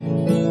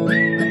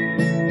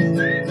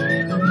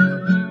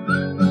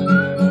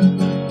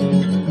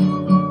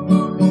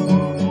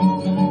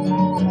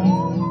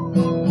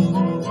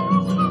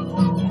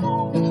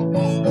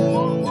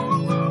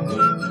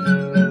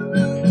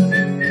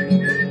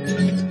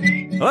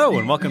Hello,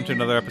 and welcome to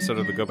another episode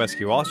of the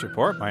Gobeski Wallace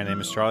Report. My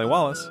name is Charlie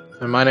Wallace.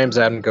 And my name's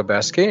Adam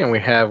Gobeski, and we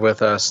have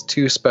with us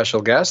two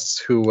special guests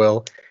who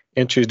will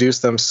introduce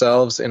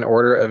themselves in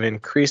order of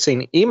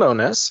increasing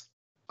emo-ness.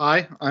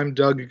 Hi, I'm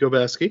Doug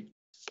Gobeski.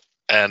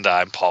 And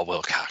I'm Paul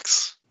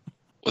Wilcox.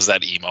 Was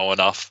that emo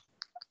enough?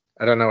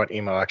 I don't know what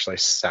emo actually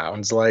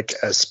sounds like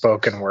as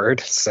spoken word,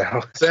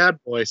 so... Sad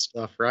boy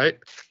stuff, right?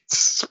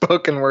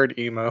 Spoken word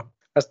emo.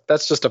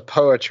 That's just a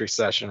poetry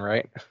session,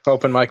 right?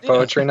 Open mic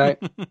poetry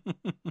night?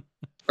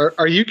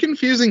 Are you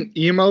confusing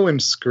emo and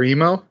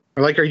screamo?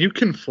 Or are you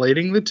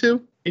conflating the two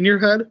in your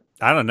head?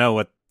 I don't know.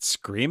 What,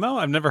 screamo?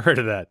 I've never heard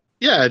of that.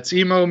 Yeah, it's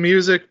emo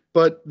music,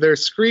 but they're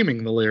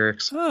screaming the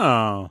lyrics.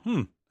 Oh,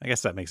 I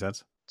guess that makes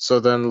sense. So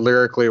then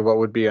lyrically, what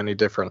would be any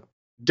different?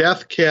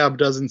 Death Cab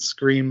doesn't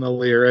scream the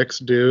lyrics,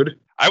 dude.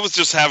 I was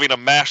just having a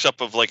mashup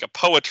of a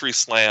poetry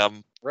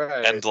slam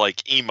and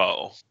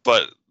emo.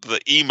 But the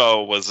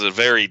emo was a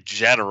very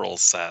general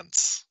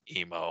sense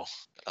emo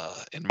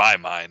in my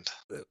mind.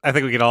 I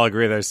think we can all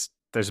agree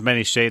there's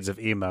many shades of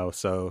emo.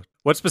 So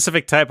what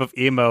specific type of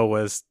emo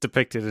was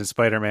depicted in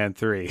Spider-Man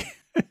 3?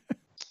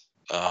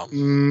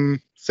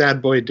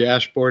 Sad boy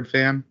dashboard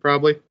fan,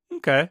 probably.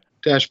 Okay.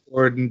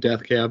 Dashboard and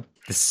Death Cab.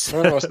 I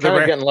don't know, it's kind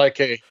of getting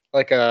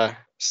like a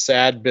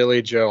sad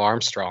Billy Joe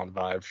Armstrong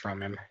vibe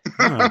from him.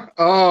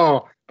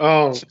 Oh,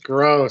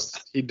 gross.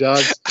 He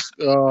does.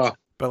 Oh.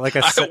 But like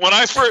I said, when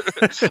I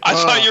first, I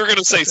thought you were going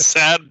to say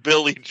sad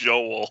Billy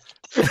Joel.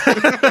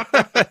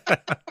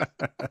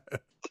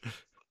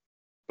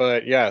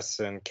 But yes,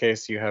 in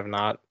case you have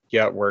not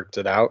yet worked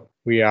it out,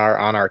 we are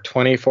on our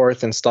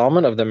 24th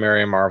installment of the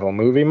Merry Marvel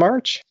Movie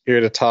March, here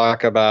to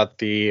talk about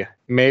the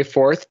May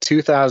 4th,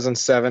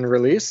 2007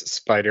 release,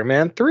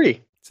 Spider-Man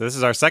 3. So this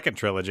is our second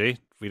trilogy.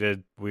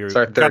 It's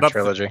our third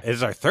trilogy.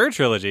 It's our third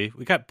trilogy.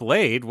 We got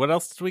Blade. What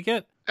else did we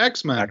get?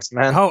 X-Men.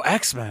 Oh,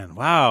 X-Men.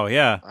 Wow,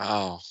 yeah.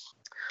 Oh.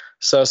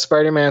 So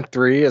Spider-Man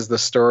 3 is the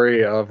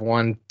story of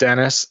one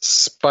Dennis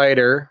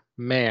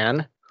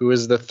Spider-Man, who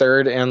is the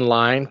third in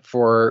line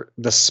for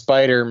the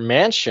Spider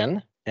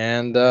Mansion.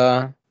 And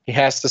he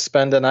has to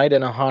spend a night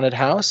in a haunted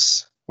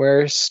house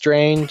where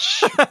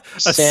strange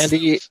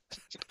sandy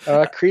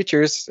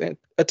creatures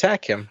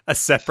attack him. A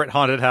separate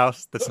haunted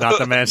house that's not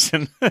the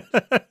mansion.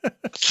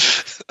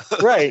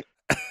 Right.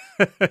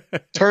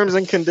 Terms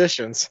and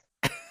conditions.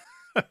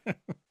 I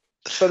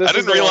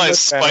didn't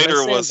realize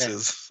Spider was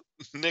his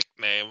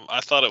nickname. I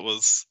thought it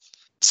was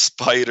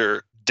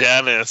Spider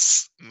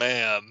Dennis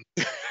Man.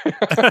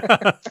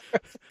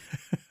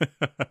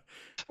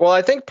 Well,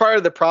 I think part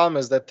of the problem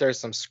is that there's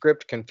some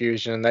script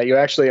confusion, that you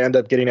actually end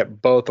up getting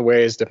it both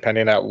ways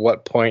depending at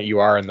what point you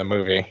are in the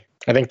movie.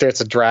 I think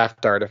there's a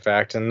draft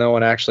artifact, and no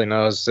one actually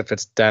knows if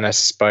it's Dennis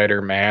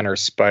Spider-Man or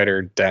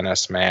Spider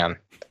Dennis Man.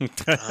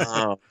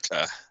 Oh,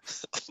 okay.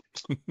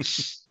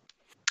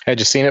 Had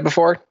you seen it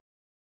before?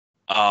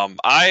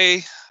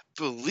 I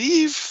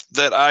believe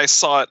that I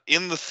saw it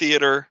in the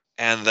theater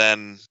and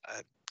then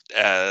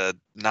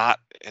not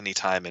any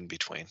time in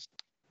between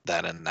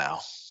then and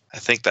now. I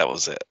think that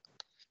was it.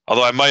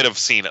 Although I might have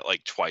seen it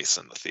twice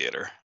in the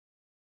theater.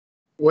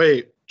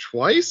 Wait,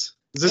 twice?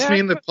 Does this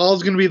mean that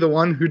Paul's going to be the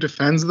one who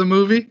defends the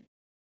movie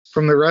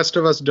from the rest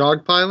of us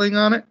dogpiling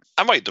on it?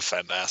 I might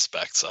defend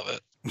aspects of it.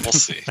 We'll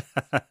see.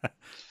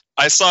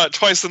 I saw it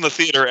twice in the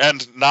theater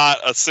and not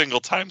a single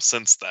time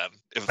since then,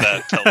 if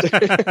that tells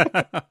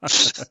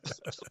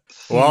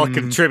you. Well, I'll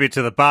contribute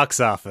to the box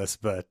office,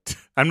 but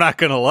I'm not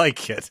going to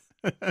like it.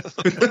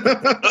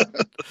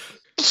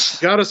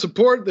 Gotta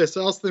support this,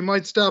 else they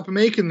might stop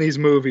making these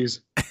movies.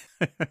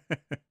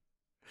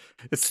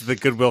 It's the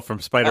goodwill from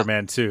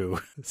Spider-Man 2.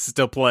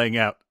 Still playing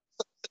out.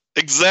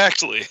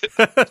 Exactly.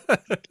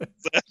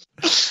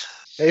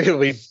 Maybe it'll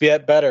be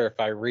better if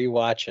I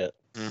rewatch it.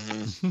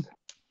 Mm-hmm.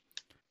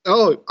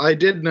 Oh, I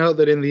did know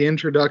that in the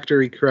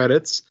introductory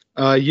credits,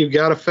 you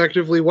got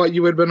effectively what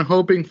you had been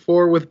hoping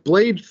for with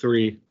Blade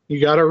 3.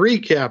 You got a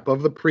recap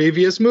of the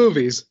previous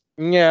movies.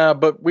 Yeah,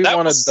 but we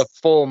wanted the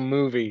full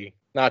movie,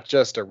 not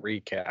just a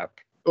recap.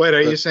 Wait,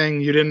 are you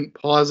saying you didn't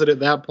pause it at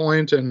that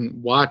point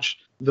and watch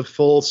the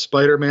full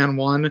Spider-Man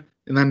 1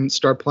 and then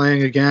start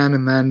playing again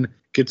and then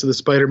get to the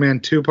Spider-Man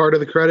 2 part of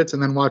the credits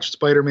and then watch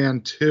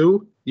Spider-Man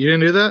 2? You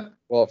didn't do that?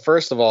 Well,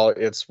 first of all,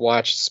 it's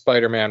watch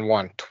Spider-Man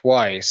 1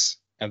 twice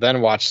and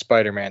then watch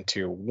Spider-Man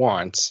 2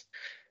 once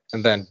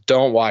and then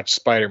don't watch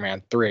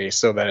Spider-Man 3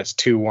 so that it's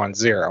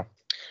 2-1-0.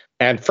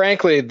 And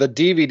frankly, the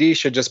DVD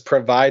should just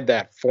provide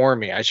that for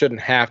me. I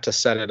shouldn't have to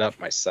set it up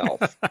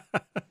myself.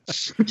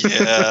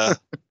 Yeah.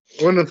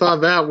 Wouldn't have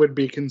thought that would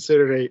be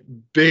considered a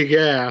big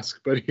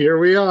ask, but here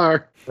we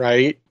are.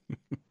 Right?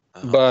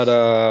 But,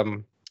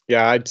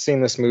 yeah, I'd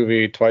seen this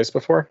movie twice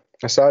before.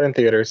 I saw it in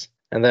theaters.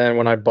 And then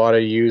when I bought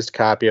a used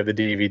copy of the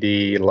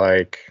DVD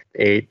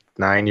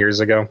 8-9 years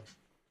ago,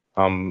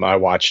 I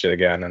watched it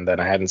again. And then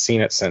I hadn't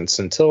seen it since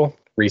until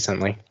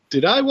recently.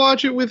 Did I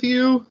watch it with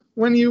you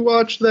when you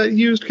watched that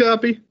used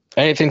copy?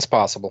 Anything's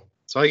possible.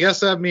 So I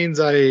guess that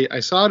means I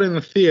saw it in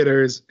the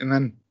theaters and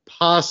then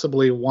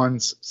possibly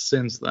once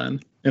since then.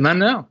 And then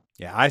now.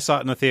 Yeah, I saw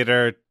it in the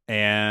theater,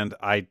 and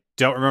I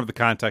don't remember the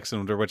context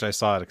under which I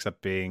saw it,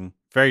 except being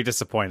very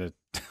disappointed.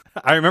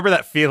 I remember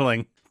that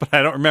feeling, but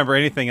I don't remember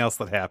anything else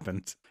that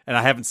happened, and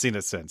I haven't seen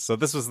it since. So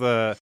this was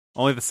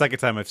only the second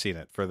time I've seen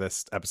it for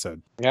this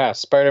episode. Yeah,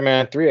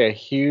 Spider-Man 3, a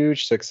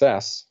huge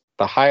success.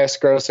 The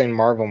highest grossing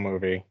Marvel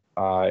movie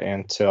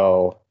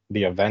until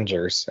The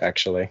Avengers,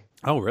 actually.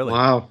 Oh, really?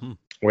 Wow.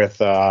 With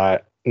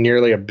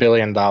nearly $1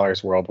 billion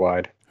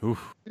worldwide.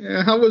 Oof.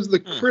 Yeah, how was the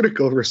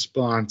critical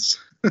response?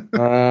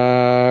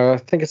 I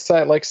think it's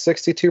at like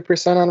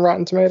 62% on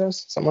Rotten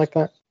Tomatoes, something like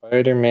that.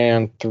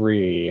 Spider-Man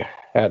 3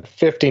 had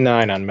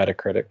 59 on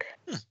Metacritic.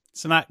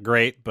 It's not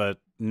great, but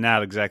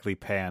not exactly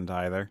panned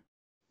either.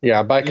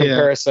 Yeah, by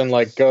comparison,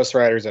 like Ghost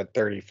Rider's at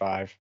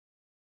 35.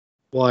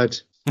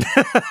 What?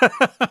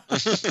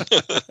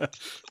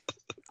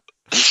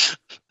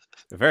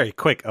 A very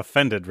quick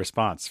offended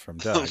response from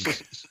Doug.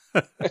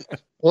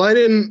 Well, I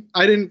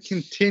didn't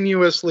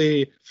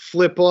continuously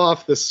flip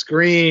off the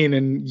screen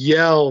and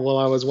yell while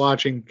I was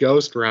watching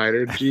Ghost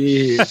Rider.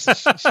 Jeez.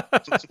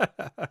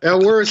 At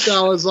worst,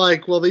 I was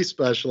like, well, these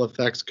special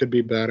effects could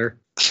be better.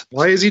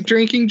 Why is he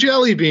drinking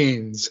jelly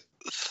beans?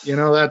 You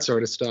know, that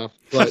sort of stuff.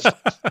 But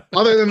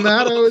other than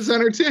that, I was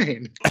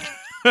entertained.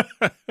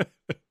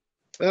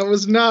 That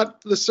was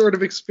not the sort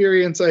of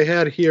experience I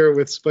had here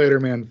with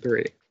Spider-Man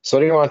 3. So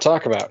what do you want to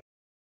talk about?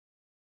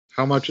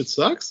 How much it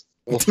sucks?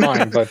 Well,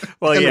 fine, but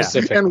Well, yeah.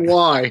 And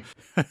why?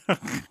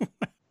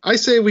 I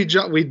say we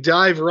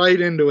dive right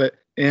into it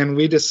and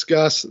we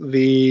discuss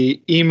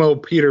the emo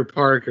Peter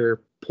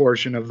Parker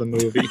portion of the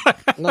movie.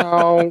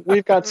 No,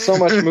 we've got so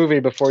much movie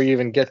before you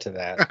even get to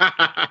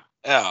that.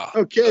 Yeah.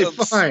 Okay,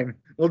 fine.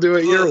 We'll do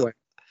it your way.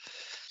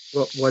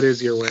 What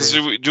is your way?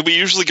 Do we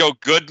usually go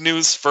good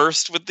news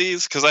first with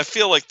these? Because I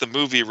feel like the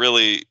movie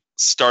really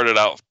started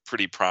out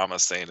pretty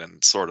promising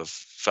and sort of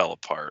fell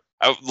apart.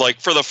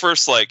 For the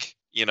first, I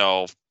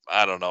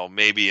don't know,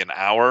 maybe an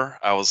hour,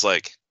 I was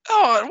like,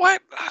 oh, why?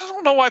 I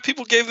don't know why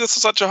people gave this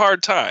such a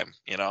hard time.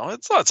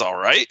 It's all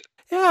right.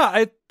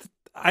 Yeah,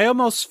 I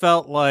almost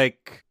felt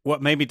like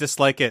what made me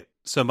dislike it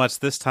so much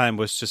this time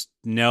was just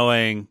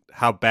knowing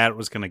how bad it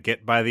was going to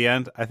get by the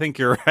end. I think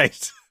you're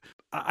right.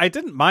 I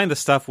didn't mind the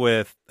stuff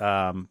with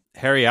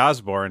Harry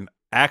Osborn,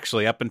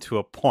 actually, up into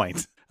a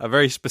point, a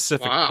very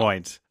specific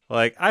point.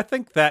 Like, I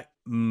think that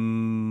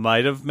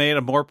might have made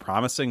a more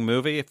promising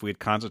movie if we'd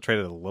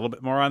concentrated a little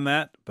bit more on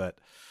that. But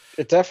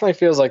it definitely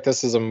feels like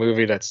this is a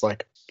movie that's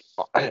like,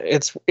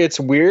 it's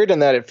weird in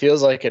that it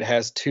feels like it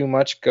has too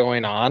much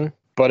going on,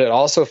 but it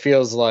also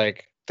feels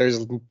like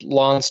there's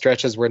long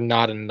stretches where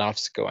not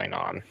enough's going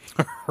on.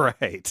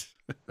 Right.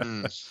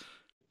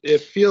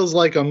 It feels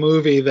like a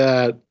movie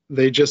that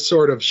they just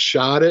sort of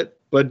shot it,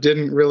 but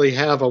didn't really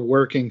have a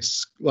working,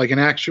 like an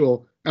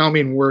actual, I don't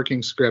mean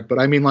working script, but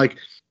I mean like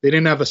they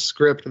didn't have a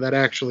script that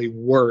actually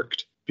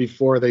worked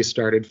before they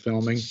started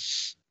filming.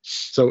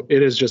 So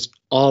it is just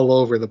all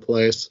over the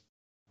place.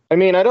 I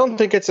mean, I don't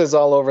think it's as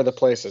all over the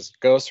place as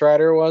Ghost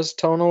Rider was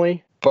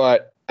tonally,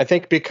 but I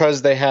think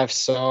because they have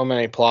so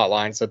many plot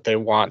lines that they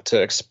want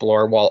to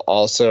explore while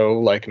also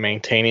like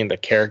maintaining the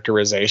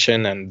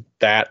characterization and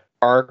that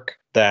arc,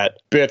 that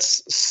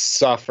bits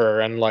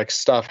suffer and like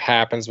stuff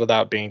happens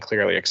without being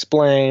clearly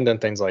explained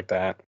and things like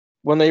that.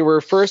 When they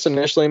were first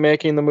initially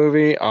making the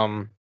movie,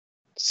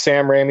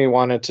 Sam Raimi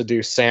wanted to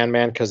do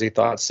Sandman because he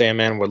thought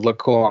Sandman would look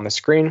cool on the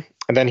screen.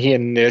 And then he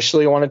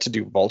initially wanted to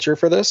do Vulture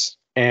for this.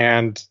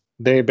 And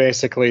they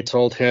basically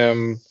told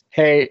him,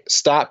 hey,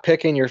 stop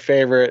picking your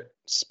favorite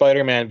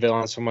Spider-Man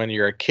villains from when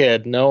you're a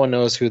kid. No one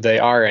knows who they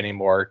are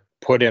anymore.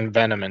 Put in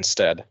Venom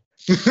instead.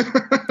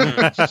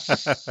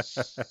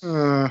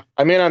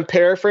 I mean, I'm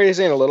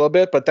paraphrasing a little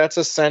bit, but that's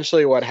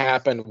essentially what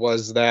happened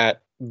was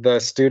that the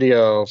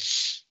studio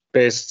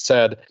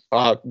said,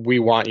 we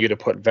want you to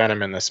put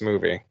Venom in this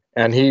movie.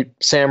 And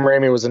Sam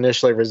Raimi was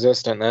initially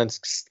resistant, and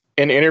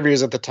in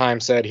interviews at the time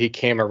said he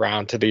came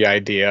around to the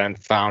idea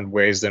and found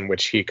ways in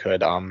which he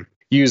could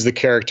use the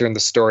character in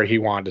the story he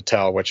wanted to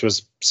tell, which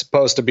was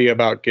supposed to be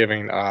about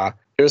dragging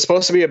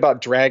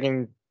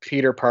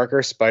Peter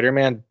Parker,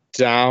 Spider-Man,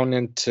 down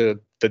into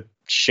the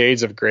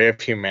shades of gray of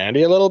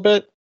humanity a little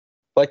bit.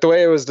 Like the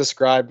way it was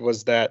described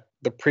was that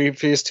the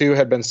previous two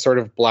had been sort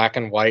of black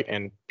and white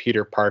in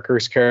Peter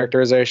Parker's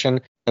characterization,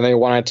 and they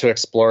wanted to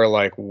explore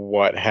like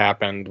what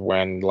happened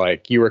when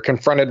like you were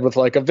confronted with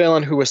like a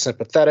villain who was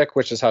sympathetic,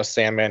 which is how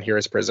Sandman here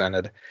is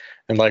presented,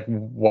 and like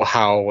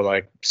how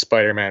like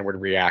Spider-Man would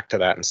react to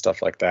that and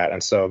stuff like that.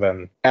 And so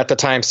then at the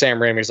time, Sam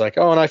Raimi's like,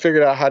 oh, and I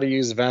figured out how to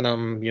use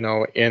Venom,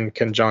 in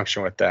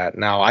conjunction with that.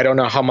 Now, I don't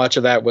know how much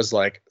of that was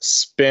like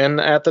spin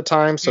at the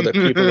time so that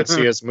people would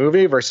see his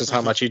movie versus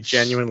how much he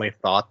genuinely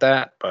thought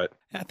that. But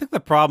I think the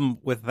problem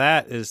with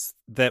that is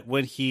that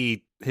when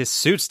his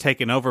suit's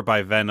taken over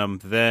by Venom,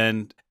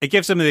 then it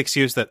gives him the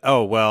excuse that,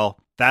 oh, well,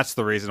 that's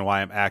the reason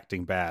why I'm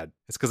acting bad.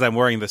 It's because I'm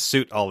wearing the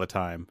suit all the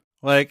time.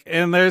 Like,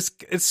 and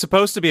it's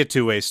supposed to be a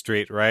two-way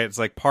street, right? It's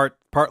like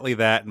partly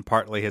that and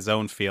partly his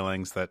own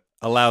feelings that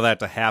allow that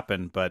to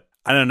happen. But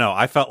I don't know.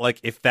 I felt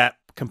like if that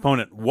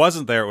component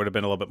wasn't there, it would have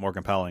been a little bit more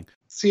compelling.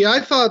 See, I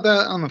thought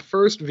that on the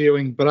first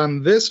viewing, but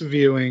on this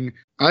viewing,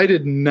 I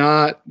did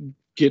not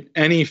get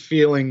any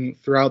feeling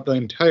throughout the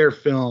entire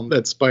film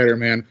that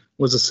Spider-Man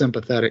was a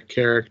sympathetic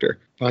character.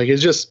 Like,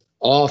 it's just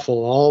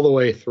awful all the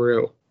way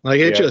through. Like,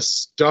 it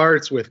just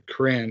starts with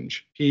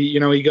cringe.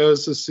 He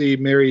goes to see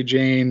Mary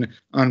Jane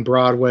on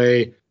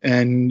Broadway,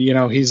 and,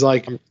 he's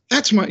like,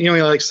 that's my, he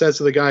like says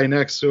to the guy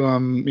next to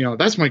him,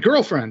 that's my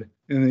girlfriend.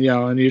 And,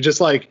 and you're just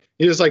like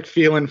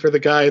feeling for the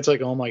guy. It's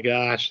like, oh my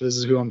gosh, this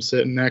is who I'm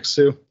sitting next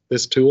to,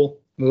 this tool.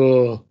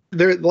 Ugh.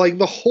 They're like,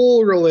 the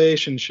whole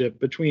relationship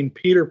between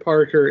Peter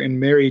Parker and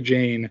Mary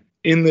Jane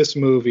in this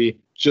movie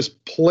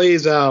just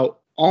plays out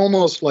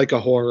almost like a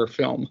horror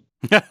film.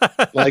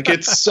 Like,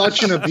 it's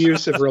such an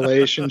abusive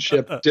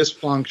relationship,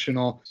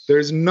 dysfunctional.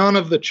 There's none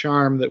of the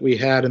charm that we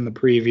had in the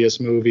previous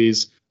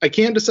movies. I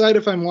can't decide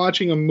if I'm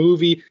watching a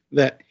movie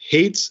that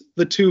hates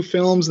the two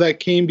films that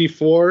came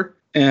before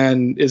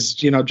and is,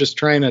 just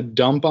trying to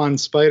dump on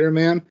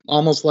Spider-Man,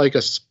 almost like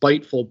a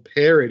spiteful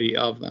parody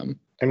of them.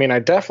 I mean, I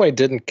definitely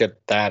didn't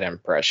get that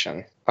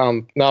impression.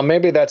 Now,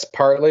 maybe that's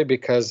partly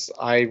because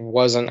I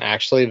wasn't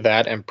actually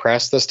that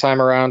impressed this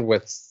time around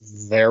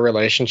with their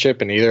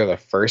relationship in either of the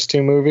first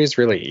two movies,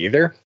 really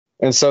either.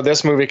 And so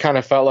this movie kind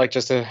of felt like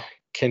just a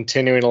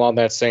continuing along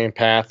that same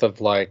path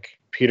of, like,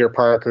 Peter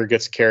Parker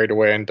gets carried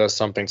away and does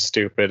something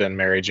stupid, and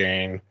Mary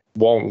Jane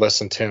won't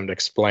listen to him to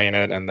explain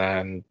it, and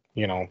then,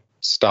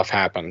 stuff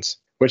happens.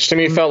 Which to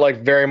me felt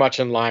like very much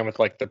in line with,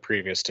 like, the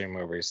previous two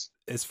movies.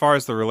 As far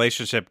as the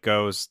relationship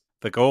goes,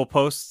 the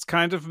goalposts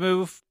kind of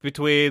move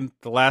between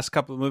the last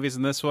couple of movies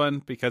and this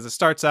one, because it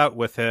starts out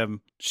with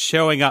him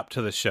showing up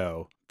to the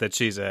show that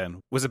she's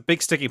in. Was a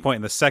big sticking point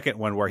in the second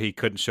one where he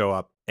couldn't show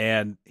up.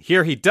 And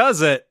here he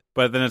does it,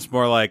 but then it's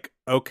more like,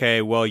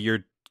 okay, well,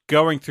 you're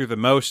going through the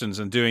motions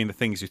and doing the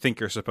things you think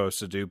you're supposed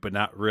to do, but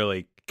not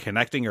really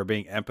connecting or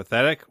being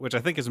empathetic, which I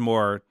think is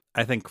more,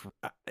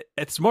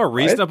 it's more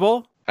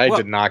reasonable. I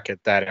did not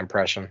get that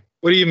impression.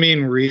 What do you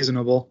mean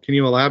reasonable? Can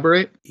you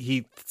elaborate?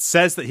 He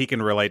says that he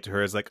can relate to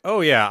her. It's like, oh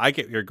yeah, I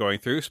get what you're going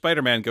through.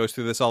 Spider-Man goes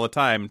through this all the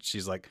time.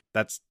 She's like,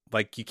 that's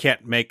like, you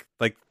can't make,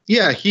 like,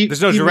 yeah,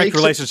 there's no direct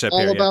relationship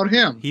all here. About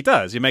him. He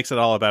does. He makes it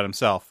all about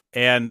himself.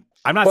 And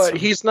I'm not. But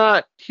he's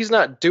not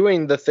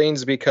doing the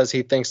things because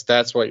he thinks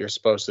that's what you're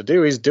supposed to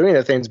do. He's doing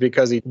the things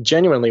because he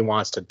genuinely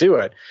wants to do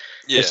it.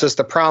 Yeah. It's just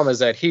the problem is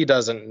that he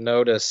doesn't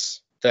notice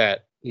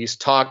that he's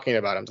talking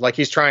about him. Like,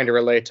 he's trying to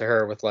relate to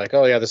her with, like,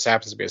 oh yeah, this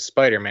happens to be a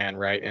Spider-Man,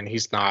 right? And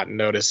he's not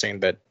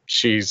noticing that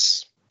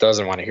she's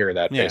doesn't want to hear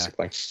that,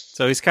 basically.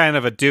 So he's kind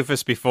of a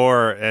doofus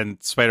before in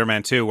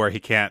Spider-Man 2 where he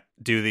can't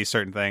do these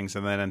certain things.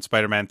 And then in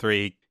Spider-Man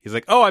 3, he's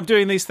like, oh, I'm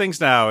doing these things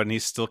now. And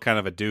he's still kind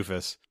of a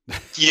doofus.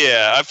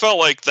 Yeah, I felt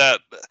like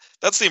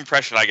that's the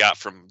impression I got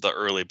from the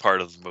early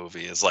part of the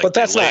movie. Is like,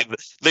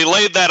 they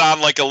laid that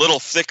on like a little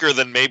thicker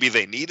than maybe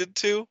they needed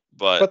to.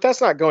 But that's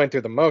not going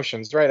through the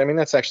motions, right? I mean,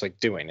 that's actually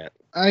doing it.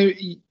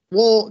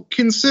 Well,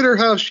 consider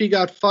how she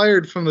got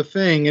fired from the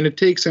thing, and it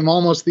takes him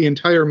almost the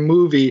entire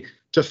movie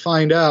to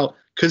find out,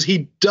 because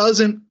he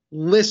doesn't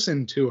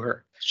listen to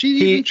her. She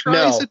even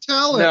tries to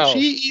tell him.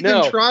 She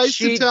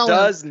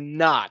does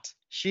not.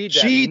 She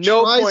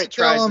tries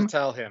to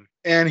tell him.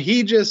 And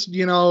he just,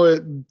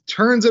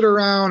 turns it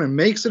around and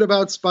makes it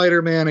about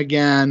Spider-Man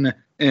again.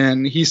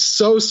 And he's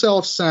so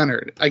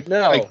self-centered. I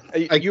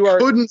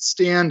couldn't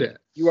stand it.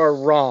 You are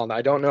wrong.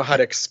 I don't know how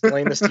to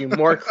explain this to you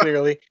more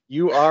clearly.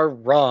 You are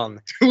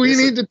wrong. Do we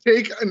need to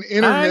take an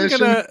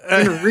intermission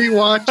and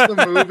rewatch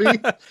the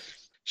movie?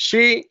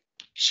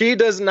 She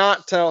does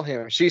not tell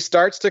him. She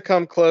starts to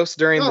come close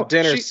during the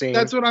dinner scene.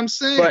 That's what I'm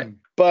saying.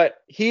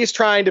 But he's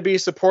trying to be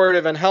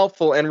supportive and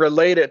helpful and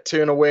relate it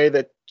to in a way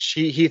that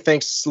he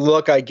thinks,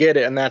 look, I get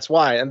it, and that's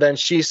why. And then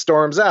she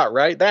storms out,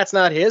 right? That's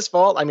not his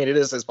fault. I mean, it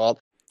is his fault.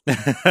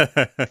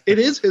 It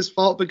is his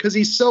fault because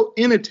he's so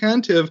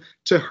inattentive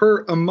to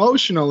her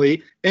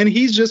emotionally, and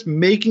he's just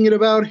making it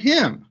about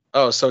him.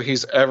 Oh, so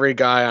he's every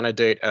guy on a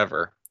date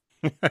ever.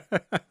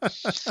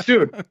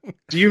 Dude,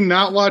 do you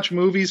not watch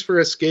movies for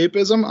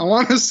escapism? I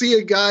want to see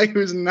a guy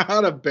who's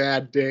not a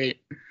bad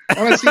date.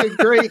 I want to see a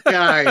great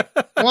guy.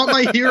 I want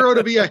my hero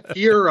to be a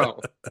hero.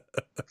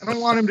 I don't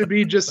want him to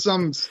be just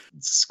some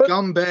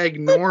scumbag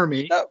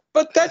normie.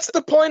 But that's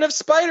the point of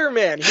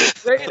Spider-Man. He's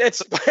great at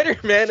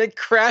Spider-Man and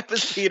crap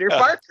as Peter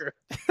Parker.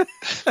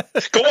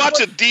 Go watch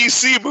a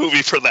DC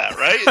movie for that,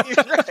 right?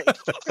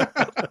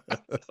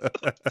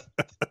 Right.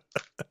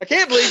 I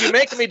can't believe you're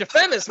making me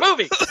defend this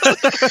movie.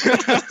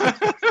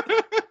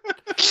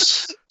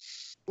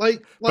 I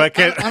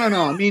don't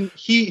know. I mean,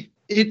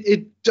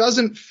 it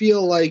doesn't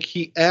feel like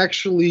he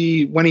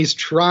actually, when he's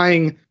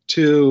trying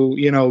to,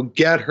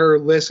 get her,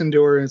 listen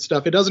to her and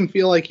stuff, it doesn't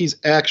feel like he's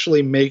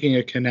actually making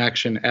a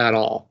connection at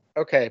all.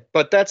 Okay,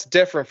 but that's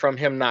different from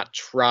him not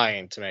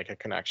trying to make a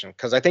connection,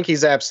 because I think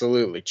he's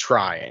absolutely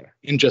trying.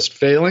 And just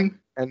failing?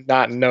 And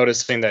not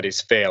noticing that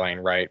he's failing,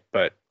 right?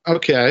 But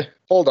okay.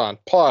 Hold on.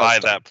 Pause. By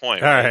that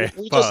point. All right.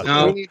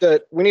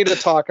 We need to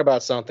talk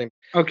about something.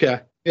 Okay.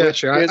 Yeah,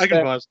 sure. I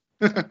can pause.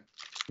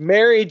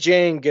 Mary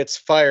Jane gets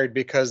fired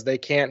because they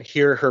can't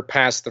hear her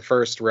past the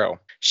first row.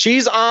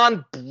 She's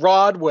on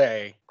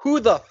Broadway.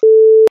 Who the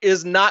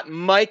is not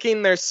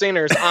miking their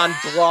singers on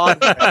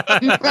Broadway?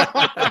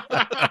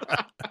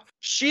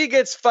 She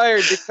gets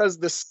fired because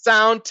the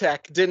sound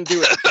tech didn't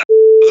do it.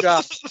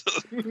 Job.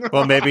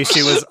 Well, maybe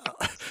she was.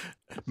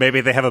 Maybe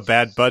they have a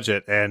bad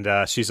budget,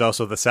 and she's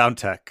also the sound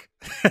tech.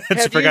 And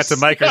she forgot to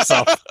mic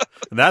herself,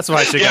 and that's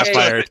why she got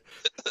fired.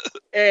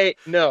 A,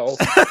 no.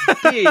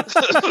 B,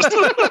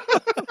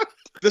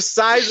 the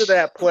size of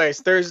that place,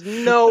 there's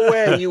no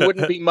way you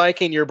wouldn't be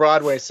miking your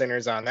Broadway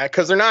singers on that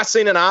because they're not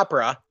singing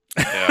opera.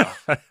 Yeah.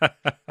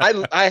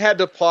 I had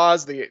to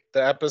pause the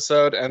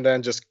episode and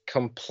then just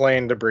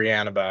complain to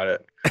Brienne about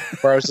it.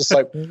 Where I was just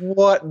like,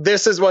 what?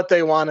 This is what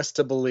they want us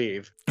to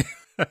believe.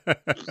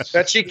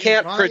 That she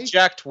can't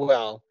project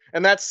well.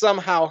 And that's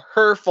somehow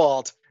her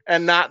fault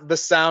and not the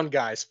sound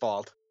guy's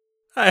fault.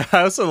 I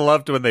also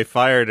loved when they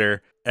fired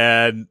her,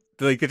 and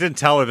like they didn't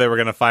tell her they were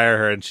going to fire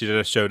her, and she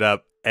just showed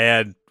up,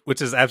 and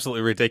which is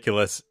absolutely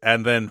ridiculous.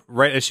 And then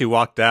right as she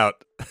walked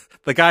out,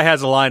 the guy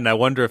has a line, and I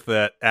wonder if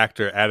that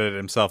actor added it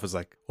himself as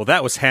like, well,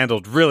 that was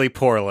handled really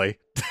poorly.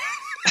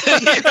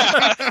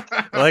 Yeah.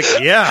 Like,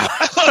 yeah.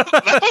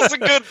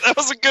 that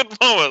was a good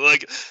moment.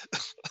 Like,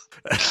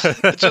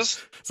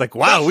 it's like,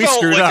 wow, we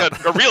screwed up.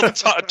 A real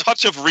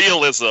touch of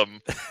realism.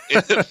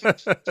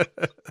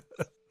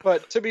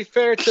 But to be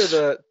fair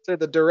to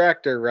the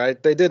director,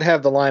 right? They did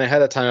have the line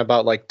ahead of time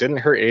about like, didn't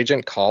her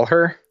agent call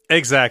her?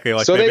 Exactly.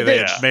 Like so maybe they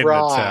did made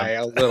try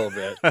a little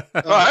bit.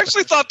 I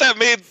actually thought that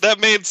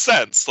made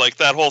sense. Like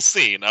that whole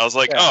scene, I was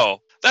like,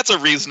 oh, that's a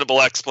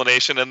reasonable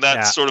explanation, and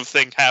that sort of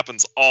thing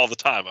happens all the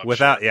time.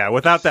 Without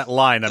that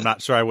line, I'm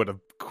not sure I would have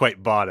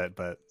quite bought it.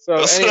 But so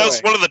that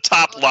was one of the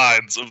top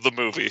lines of the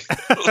movie.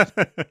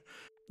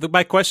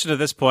 My question at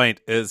this point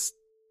is: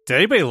 did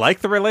anybody like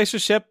the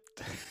relationship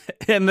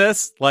in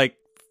this? Like,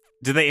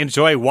 do they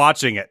enjoy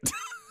watching it?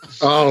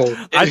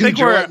 Oh, I think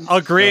we're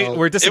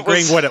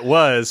disagreeing what it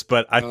was,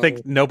 but I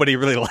think nobody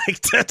really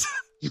liked it.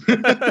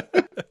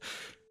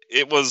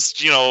 It was,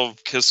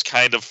 just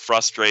kind of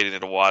frustrating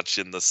to watch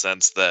in the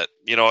sense that,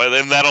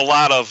 and that a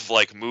lot of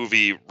like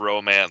movie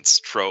romance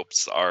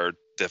tropes are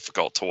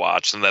difficult to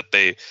watch, and that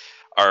they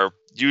are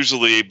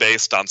usually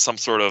based on some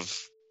sort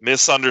of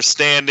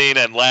misunderstanding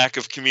and lack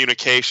of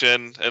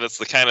communication, and it's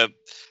the kind of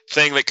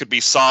thing that could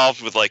be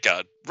solved with like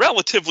a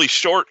relatively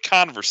short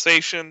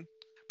conversation,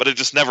 but it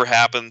just never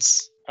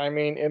happens. I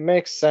mean, it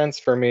makes sense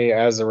for me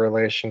as a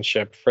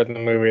relationship for the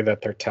movie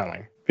that they're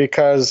telling,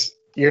 because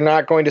you're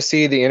not going to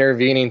see the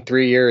intervening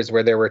 3 years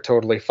where they were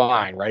totally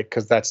fine, right?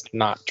 Because that's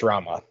not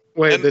drama.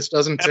 Wait, this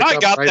doesn't pick I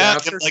up got right that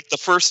after? in like the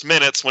first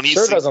minutes when he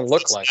sure doesn't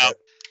look like down, it.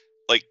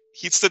 Like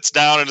he sits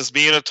down and is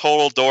being a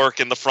total dork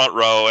in the front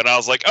row, and I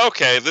was like,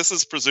 okay, this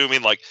is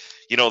presuming like,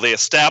 they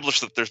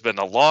established that there's been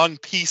a long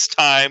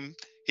peacetime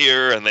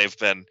here, and they've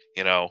been,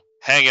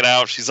 hanging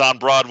out. She's on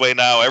Broadway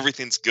now.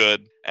 Everything's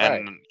good,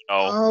 and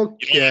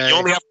okay. you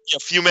only have a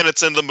few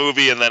minutes in the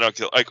movie, and then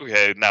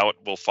okay, now it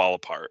will fall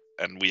apart,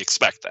 and we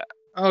expect that.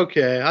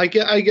 Okay, I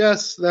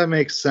guess that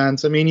makes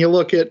sense. I mean, you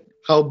look at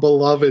how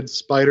beloved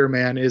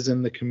Spider-Man is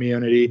in the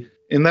community,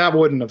 and that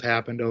wouldn't have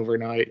happened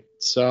overnight.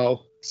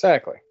 So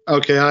exactly.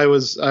 Okay, I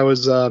was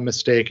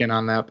mistaken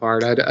on that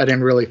part. I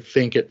didn't really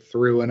think it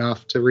through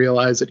enough to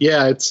realize that.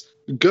 Yeah, it's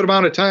a good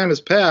amount of time has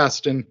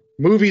passed, and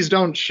movies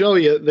don't show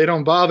you. They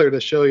don't bother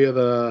to show you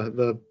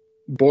the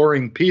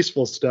boring,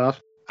 peaceful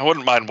stuff. I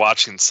wouldn't mind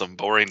watching some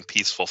boring,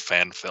 peaceful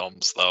fan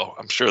films, though.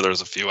 I'm sure there's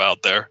a few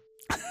out there.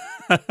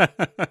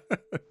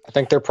 I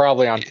think they're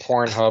probably on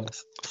Pornhub.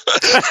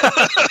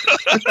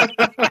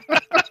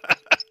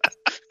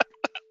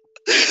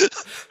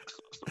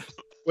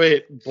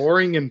 Wait,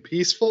 boring and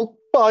peaceful?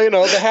 Well,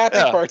 the happy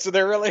parts of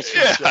their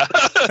relationship. Yeah.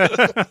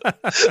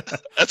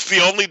 That's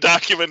the only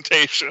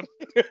documentation.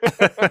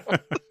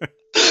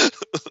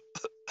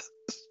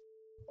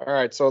 All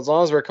right, so as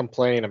long as we're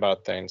complaining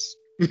about things,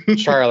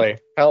 Charlie,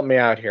 help me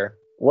out here.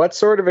 What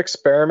sort of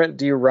experiment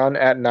do you run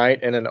at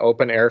night in an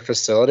open air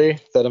facility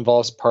that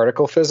involves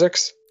particle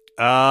physics?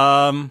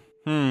 Where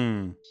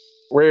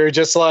you're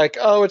just like,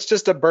 oh, it's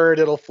just a bird,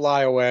 it'll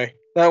fly away.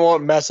 That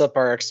won't mess up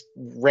our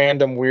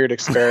random weird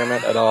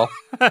experiment at all.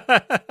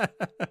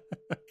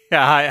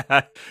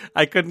 Yeah,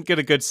 I couldn't get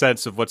a good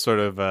sense of what sort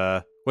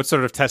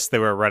of tests they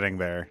were running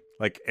there,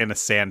 like in a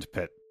sand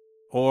pit.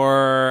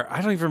 Or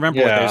I don't even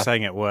remember what they were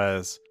saying it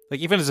was. Like,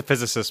 even as a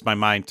physicist, my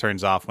mind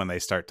turns off when they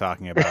start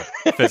talking about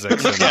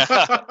physics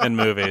in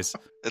movies.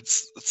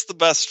 It's the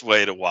best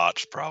way to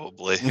watch,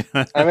 probably.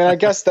 I mean, I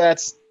guess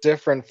that's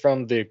different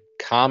from the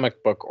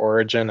comic book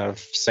origin of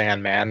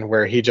Sandman,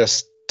 where he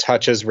just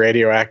touches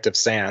radioactive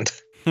sand.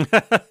 If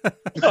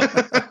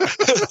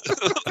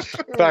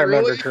I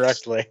remember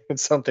correctly.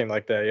 It's something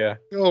like that, yeah.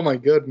 Oh, my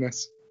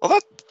goodness. Well,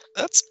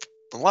 that's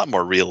a lot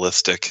more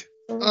realistic.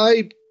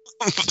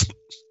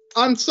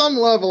 On some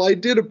level, I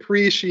did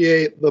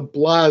appreciate the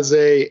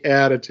blasé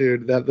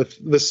attitude that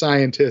the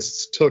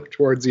scientists took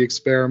towards the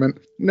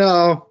experiment.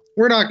 No,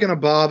 we're not going to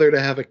bother to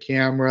have a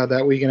camera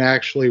that we can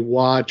actually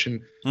watch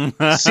and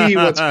see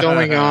what's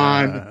going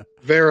on,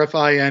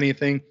 verify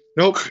anything.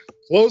 Nope.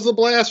 Close the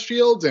blast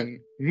shields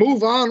and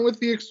move on with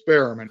the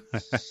experiment.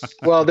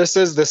 Well, this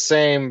is the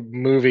same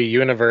movie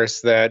universe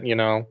that,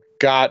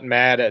 got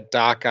mad at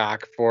Doc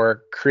Ock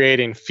for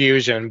creating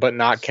fusion but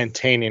not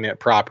containing it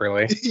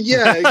properly.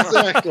 Yeah,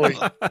 exactly.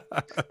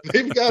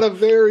 They've got a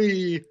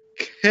very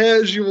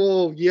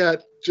casual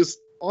yet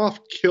just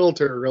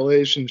off-kilter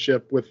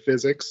relationship with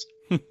physics.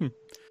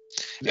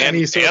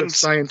 Any sort of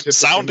scientific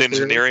sound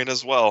engineering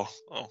as well.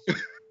 Oh.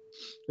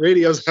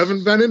 Radios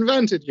haven't been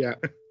invented yet.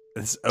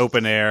 This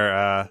open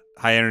air,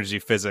 high energy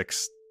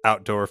physics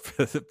outdoor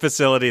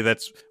facility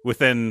that's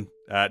within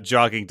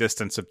jogging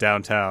distance of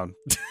downtown.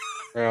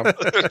 Yeah.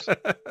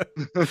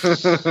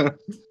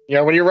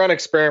 When you run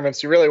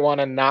experiments, you really want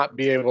to not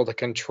be able to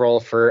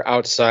control for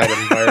outside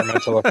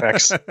environmental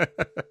effects.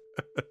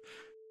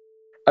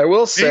 I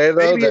will say,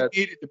 maybe though, it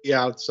needed to be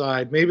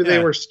outside. Maybe they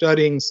were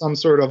studying some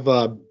sort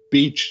of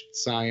beach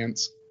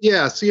science.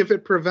 Yeah, see if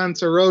it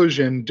prevents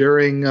erosion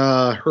during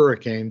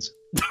hurricanes.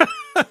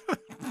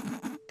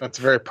 That's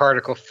a very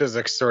particle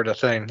physics sort of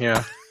thing,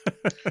 yeah.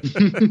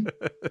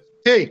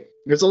 Hey,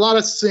 there's a lot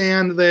of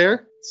sand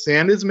there.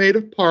 Sand is made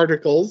of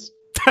particles.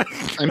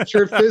 I'm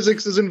sure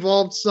physics is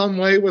involved some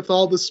way with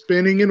all the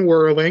spinning and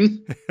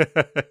whirling.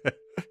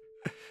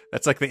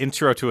 That's like the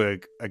intro to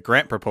a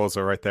grant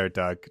proposal right there,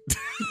 Doug.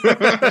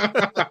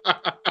 But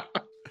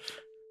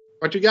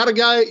you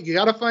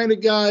gotta find a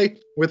guy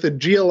with a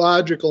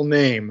geological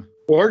name.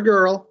 Or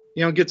girl.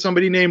 Get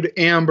somebody named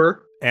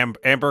Amber.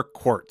 Amber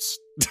Quartz.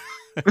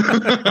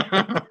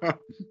 I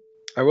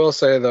will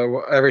say,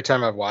 though, every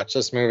time I've watched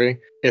this movie,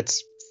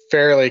 it's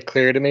fairly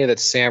clear to me that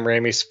Sam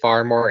Raimi's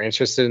far more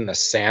interested in the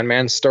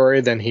Sandman story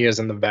than he is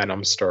in the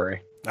Venom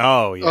story.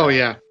 Oh, yeah. Oh,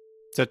 yeah.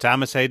 So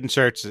Thomas Hayden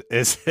Church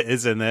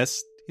is in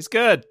this. He's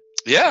good.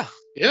 Yeah.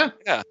 Yeah.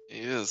 Yeah,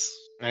 he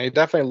is. And he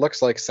definitely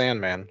looks like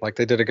Sandman. Like,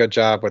 they did a good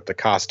job with the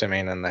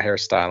costuming and the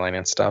hairstyling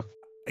and stuff.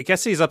 I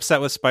guess he's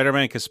upset with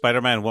Spider-Man because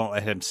Spider-Man won't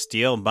let him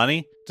steal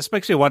money. Just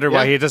makes me wonder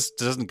why he just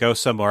doesn't go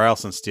somewhere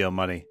else and steal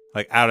money.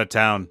 Like, out of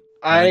town.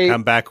 And then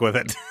come back with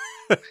it.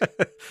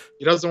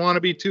 He doesn't want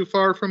to be too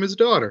far from his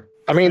daughter.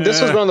 I mean, this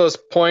was one of those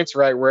points,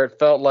 right, where it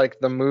felt like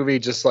the movie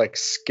just,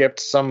 skipped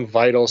some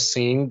vital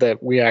scene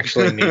that we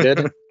actually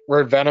needed.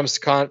 Where Venom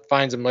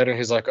finds him later and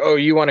he's like, oh,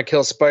 you want to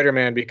kill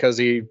Spider-Man because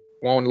he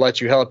won't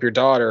let you help your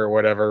daughter or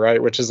whatever,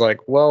 right? Which is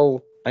like,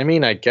 well, I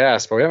mean, I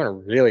guess, but we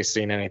haven't really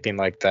seen anything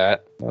like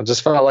that. It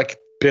just felt like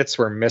bits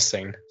were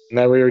missing. And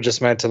that we were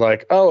just meant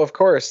to oh, of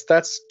course,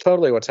 that's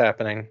totally what's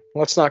happening.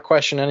 Let's not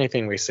question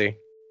anything we see.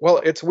 Well,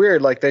 it's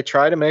weird. They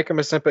try to make him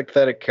a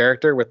sympathetic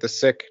character with the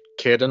sick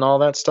kid and all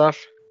that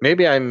stuff.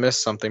 Maybe I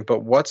missed something,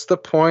 but what's the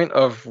point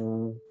of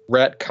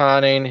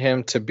retconning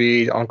him to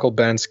be Uncle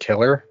Ben's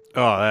killer?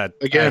 Oh, that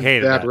again, I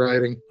hated bad that.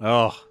 writing.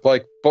 Oh,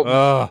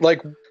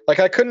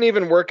 I couldn't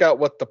even work out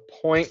what the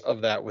point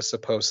of that was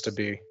supposed to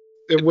be.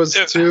 It was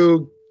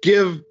to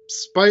give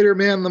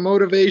Spider-Man the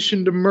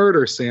motivation to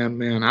murder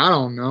Sandman. I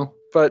don't know.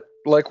 But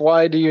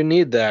why do you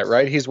need that,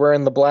 right? He's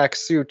wearing the black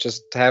suit,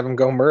 just to have him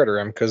go murder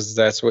him, because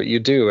that's what you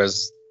do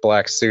as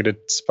black-suited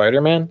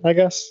Spider-Man, I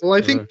guess. Well,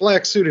 I think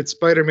black-suited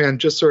Spider-Man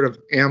just sort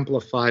of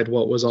amplified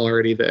what was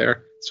already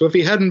there. So if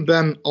he hadn't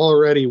been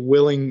already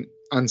willing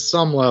on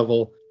some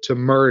level to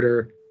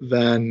murder,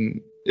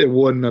 then it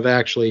wouldn't have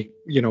actually,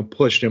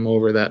 pushed him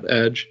over that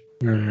edge.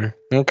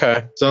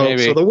 Okay. So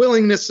the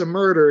willingness to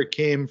murder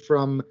came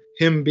from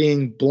him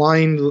being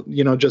blind,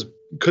 just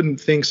couldn't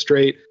think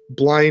straight,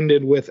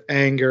 blinded with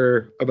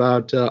anger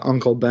about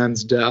Uncle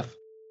Ben's death.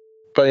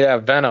 But yeah,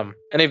 Venom.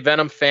 Any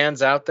Venom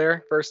fans out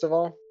there, first of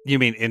all? you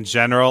mean in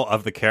general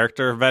of the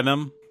character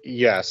Venom?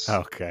 Yes.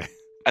 Okay.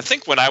 I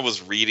think when I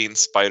was reading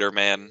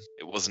Spider-Man,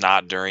 it was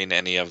not during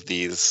any of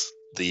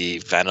the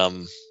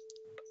Venom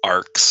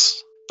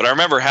arcs. But I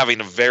remember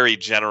having a very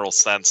general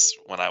sense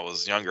when I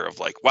was younger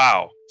of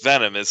wow,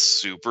 Venom is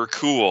super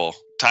cool.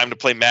 Time to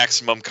play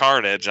Maximum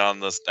Carnage on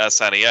the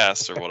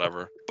SNES or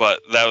whatever.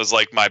 But that was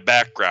my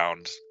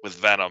background with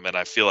Venom, and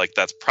I feel like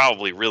that's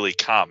probably really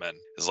common.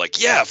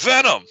 It's yeah,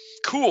 Venom!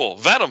 Cool,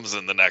 Venom's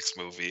in the next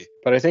movie.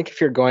 But I think if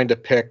you're going to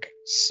pick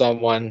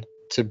someone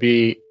to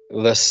be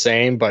the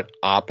same but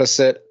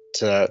opposite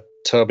to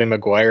Tobey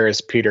Maguire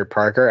as Peter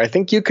Parker, I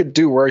think you could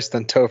do worse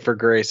than Topher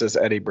Grace as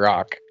Eddie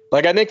Brock.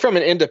 I think from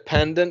an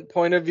independent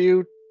point of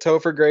view,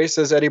 Topher Grace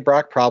as Eddie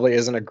Brock probably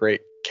isn't a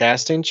great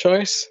casting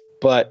choice,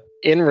 but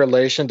in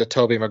relation to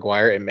Tobey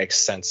Maguire, it makes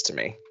sense to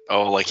me.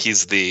 Oh,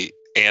 he's the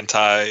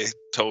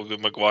anti-Tobey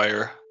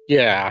Maguire?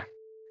 Yeah,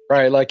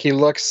 right. He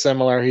looks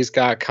similar. He's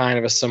got kind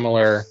of a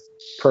similar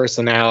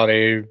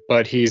personality,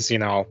 but he's,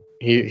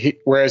 he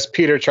whereas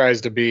Peter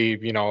tries to be,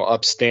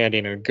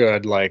 upstanding and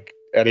good,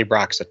 Eddie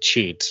Brock's a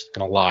cheat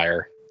and a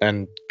liar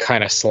and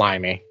kind of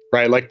slimy.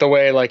 Right, the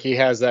way he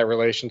has that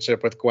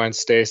relationship with Gwen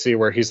Stacy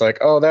where he's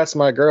oh, that's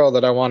my girl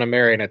that I want to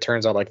marry, and it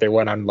turns out they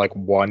went on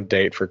one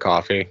date for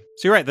coffee.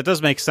 So you're right, that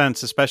does make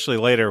sense, especially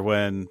later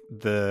when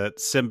the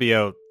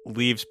symbiote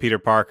leaves Peter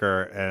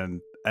Parker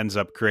and ends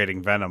up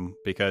creating Venom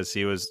because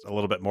he was a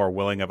little bit more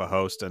willing of a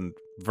host and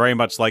very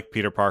much like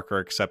Peter Parker,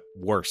 except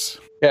worse.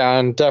 Yeah,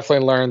 and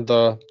definitely learned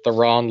the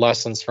wrong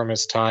lessons from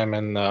his time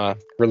in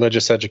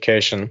religious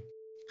education.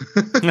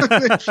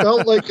 It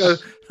felt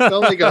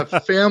like a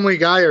Family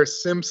Guy or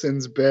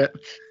Simpsons bit.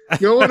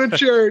 Going to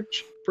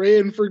church,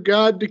 praying for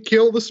God to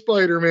kill the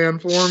Spider-Man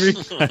for me.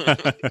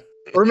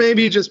 Or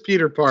maybe just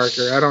Peter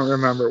Parker. I don't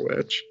remember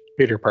which.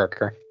 Peter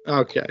Parker.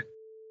 Okay.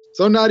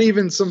 So not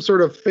even some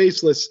sort of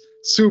faceless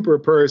super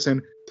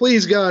person.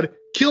 Please, God,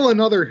 kill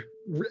another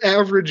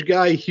average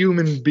guy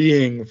human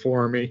being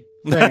for me.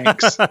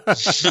 Thanks.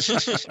 This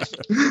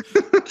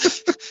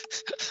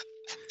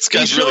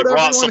guy's really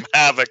brought some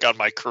havoc on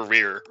my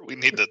career. We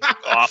need to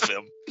off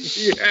him.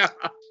 Yeah.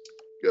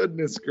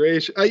 Goodness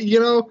gracious.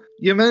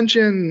 You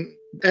mentioned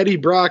Eddie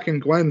Brock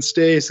and Gwen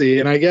Stacy,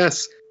 and I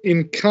guess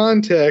in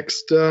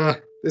context,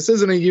 this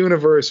isn't a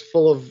universe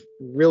full of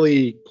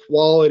really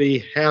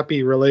quality,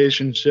 happy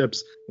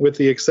relationships, with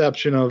the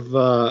exception of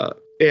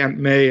Aunt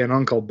May and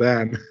Uncle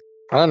Ben.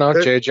 I don't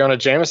know. J. Jonah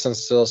Jameson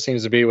still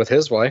seems to be with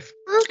his wife.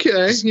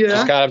 Okay, yeah.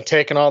 She's got him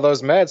taking all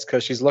those meds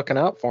because she's looking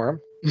out for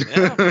him.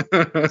 Yeah.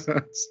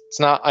 It's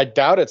not, I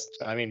doubt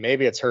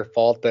maybe it's her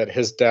fault that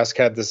his desk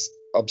had this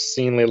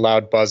obscenely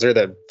loud buzzer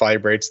that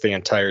vibrates the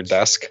entire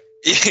desk.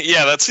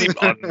 Yeah, that seemed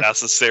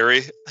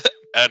unnecessary.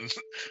 And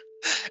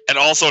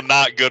also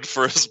not good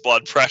for his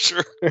blood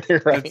pressure.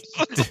 Right.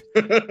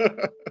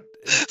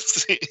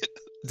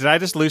 Did I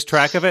just lose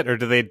track of it, or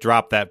did they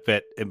drop that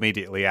bit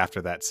immediately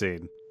after that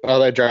scene? Oh,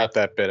 they dropped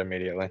that bit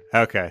immediately.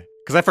 Okay.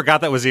 Because I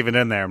forgot that was even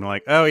in there. I'm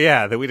like, oh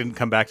yeah, that we didn't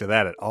come back to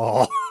that at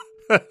all.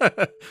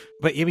 But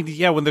I mean,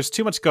 yeah, when there's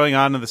too much going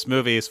on in this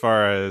movie as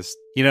far as,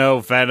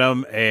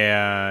 Venom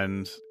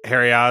and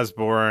Harry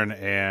Osborn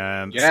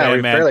and Sandman,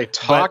 we barely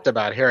talked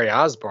about Harry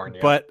Osborn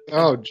yet. But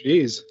oh,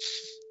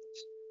 geez.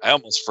 I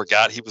almost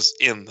forgot he was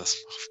in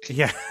this movie.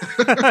 Yeah.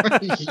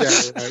 Yeah,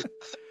 right.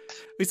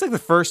 It's like the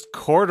first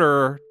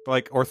quarter,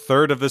 or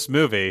third of this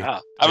movie. Yeah.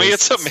 I mean,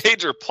 it's a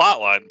major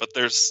plot line, but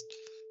there's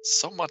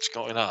so much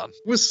going on. It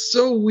was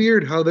so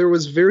weird how there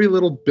was very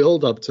little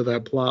build up to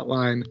that plot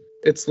line.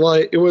 It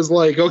was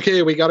like,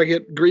 okay, we got to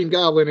get Green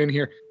Goblin in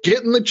here.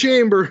 Get in the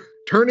chamber.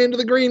 Turn into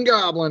the Green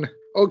Goblin.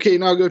 Okay,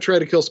 now go try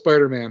to kill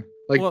Spider-Man.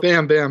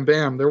 Bam, bam,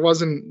 bam. There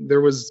was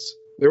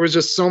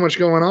just so much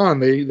going on.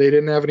 They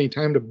didn't have any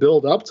time to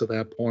build up to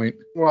that point.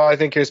 Well, I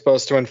think you're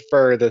supposed to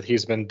infer that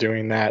he's been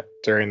doing that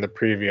during the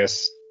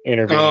previous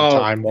intervening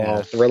time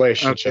while the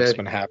relationship's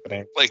been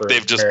happening.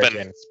 They've just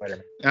been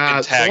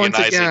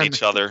antagonizing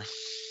each other.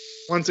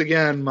 Once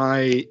again,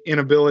 my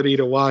inability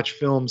to watch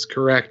films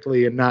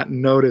correctly and not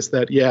notice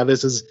that,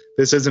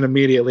 this isn't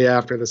immediately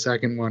after the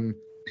second one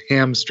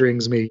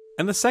hamstrings me.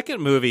 And the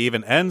second movie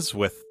even ends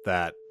with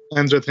that.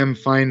 Ends with him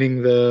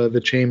finding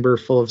the chamber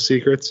full of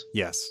secrets.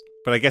 Yes.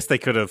 But I guess they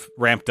could have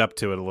ramped up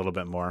to it a little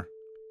bit more,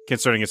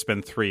 considering it's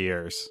been 3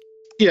 years.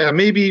 Yeah,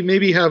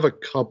 maybe have a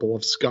couple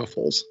of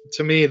scuffles.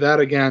 To me, that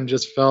again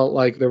just felt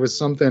like there was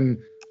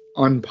something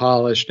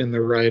unpolished in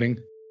the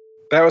writing.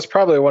 That was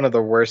probably one of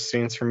the worst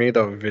scenes for me,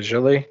 though,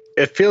 visually.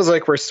 It feels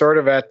like we're sort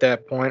of at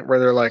that point where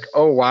they're like,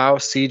 oh, wow,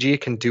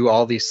 CG can do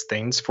all these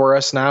things for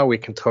us now. We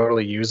can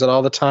totally use it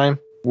all the time.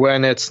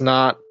 When it's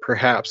not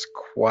perhaps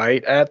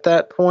quite at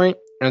that point.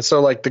 And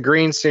so, the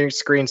green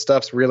screen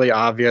stuff's really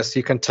obvious.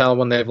 You can tell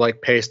when they've,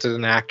 pasted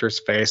an actor's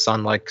face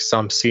on,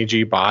 some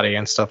CG body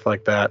and stuff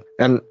like that.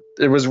 And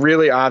it was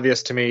really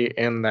obvious to me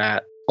in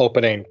that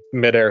opening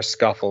midair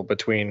scuffle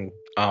between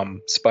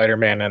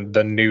Spider-Man and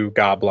the new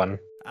Goblin.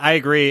 I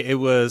agree. It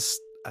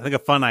was, I think, a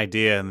fun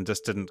idea and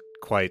just didn't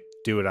quite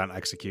do it on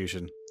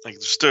execution.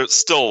 There's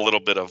still a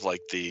little bit of,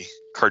 the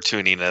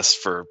cartooniness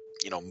for,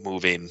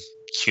 moving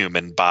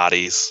human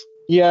bodies.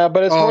 Yeah,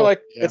 but it's more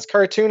it's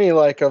cartoony,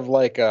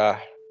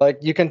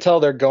 you can tell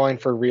they're going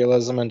for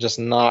realism and just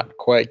not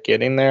quite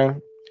getting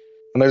there.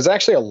 And there's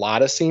actually a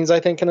lot of scenes, I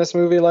think, in this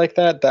movie like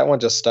that. That one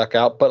just stuck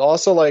out. But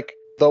also,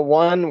 the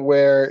one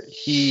where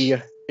he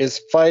is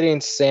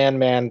fighting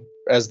Sandman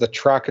as the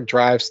truck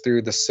drives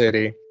through the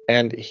city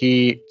and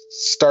he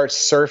starts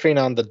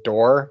surfing on the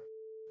door.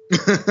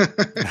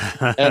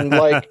 And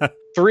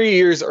 3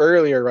 years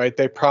earlier, right,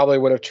 they probably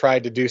would have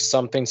tried to do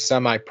something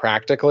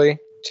semi-practically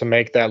to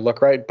make that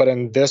look right. But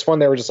in this one,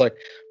 they were just like,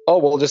 oh,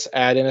 we'll just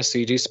add in a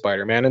CG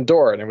Spider-Man and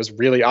door. And it was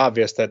really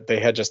obvious that they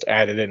had just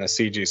added in a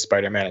CG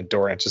Spider-Man and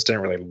door, and it just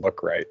didn't really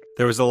look right.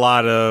 There was a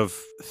lot of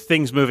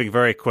things moving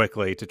very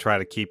quickly to try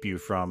to keep you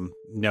from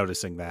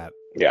noticing that.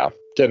 Yeah,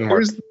 didn't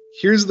work.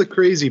 Here's the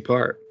crazy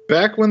part.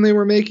 Back when they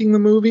were making the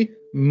movie,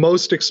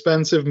 most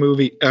expensive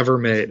movie ever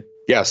made.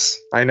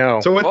 Yes, I know.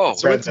 So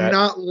it's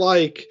not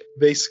like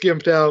they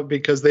skimped out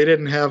because they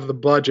didn't have the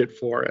budget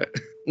for it.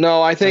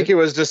 No, I think it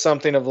was just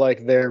something of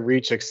their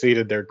reach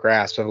exceeded their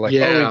grasp of oh, we've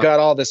got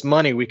all this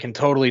money. We can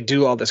totally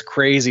do all this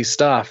crazy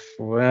stuff.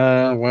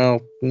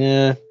 Well,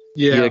 yeah,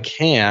 you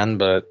can,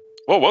 but.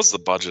 What was the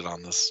budget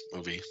on this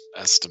movie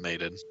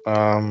estimated?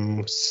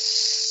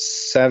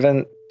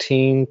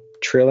 $17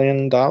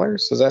 trillion.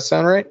 Does that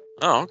sound right?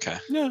 Oh, okay.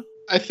 Yeah.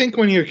 I think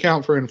when you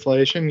account for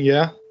inflation,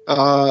 yeah.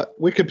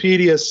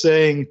 Wikipedia is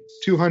saying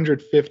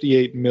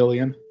 258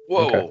 million.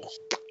 Whoa. Okay.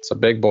 It's a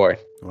big boy.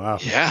 Wow.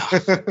 Yeah.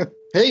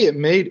 Hey, it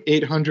made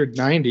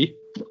 890.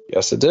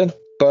 Yes, it did.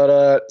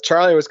 But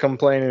Charlie was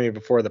complaining to me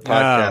before the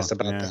podcast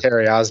about yeah. the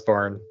Harry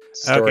Osborn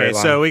storyline. Okay,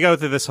 so we go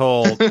through this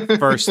whole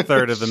first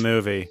third of the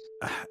movie.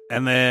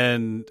 And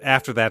then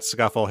after that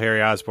scuffle,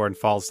 Harry Osborn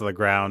falls to the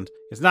ground.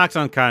 He's knocked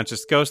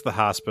unconscious, goes to the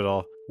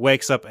hospital,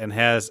 wakes up and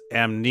has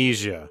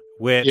amnesia,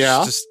 which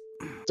just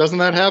doesn't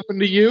that happen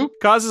to you?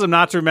 causes him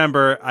not to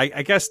remember,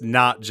 I guess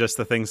not just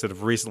the things that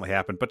have recently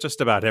happened, but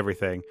just about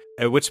everything.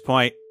 At which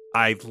point,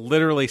 I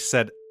literally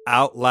said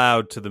out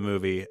loud to the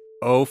movie,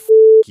 "Oh,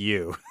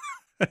 you."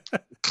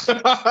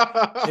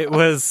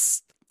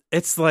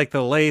 It's like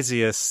the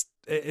laziest,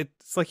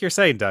 it's like you're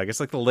saying, Doug, it's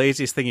like the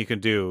laziest thing you can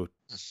do,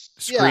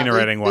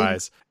 screenwriting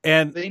wise.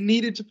 And they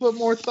needed to put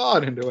more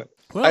thought into it.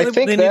 well, I they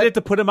think needed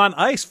to put him on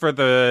ice for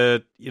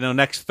the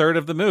next third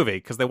of the movie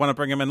because they want to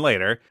bring him in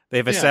later.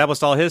 They've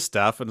established all his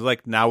stuff, and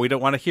like now we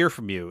don't want to hear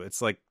from you.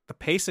 It's like the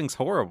pacing's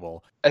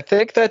horrible. I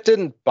think that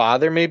didn't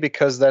bother me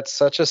because that's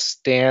such a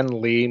Stan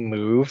Lee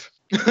move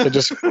to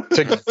just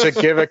to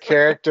give a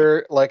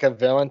character like a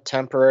villain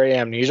temporary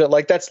amnesia.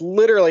 Like that's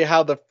literally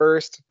how the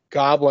first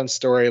Goblin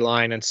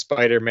storyline in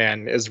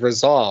Spider-Man is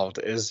resolved.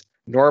 Is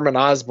Norman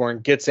Osborn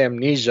gets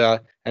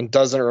amnesia and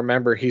doesn't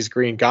remember he's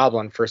Green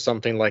Goblin for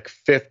something like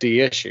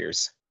 50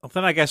 issues. Well,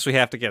 then I guess we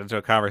have to get into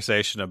a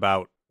conversation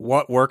about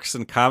what works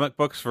in comic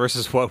books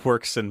versus what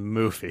works in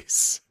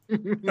movies.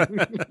 And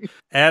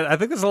I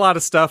think there's a lot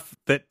of stuff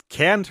that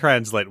can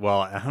translate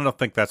well. I don't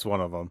think that's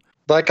one of them.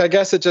 Like, I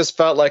guess it just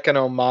felt like an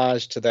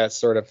homage to that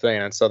sort of thing.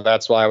 And so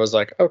that's why I was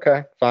like,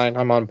 okay, fine,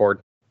 I'm on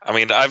board. I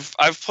mean,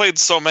 I've played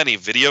so many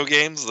video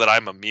games that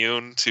I'm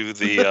immune to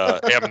the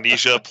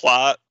amnesia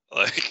plot.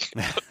 Like,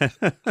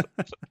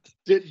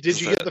 Did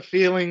you get the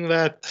feeling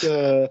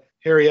that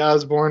Harry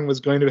Osborn was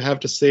going to have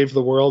to save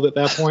the world at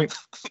that point?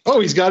 Oh,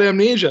 he's got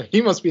amnesia.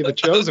 He must be the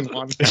chosen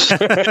one.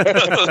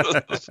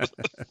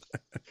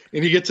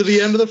 And you get to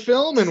the end of the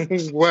film,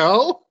 and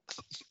well,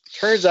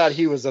 turns out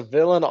he was a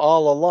villain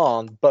all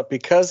along, but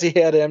because he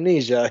had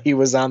amnesia, he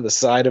was on the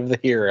side of the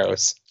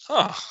heroes.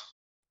 huh.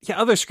 Yeah,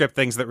 other script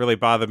things that really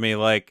bother me,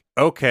 like,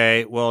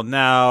 okay, well,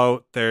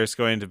 now there's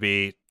going to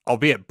be,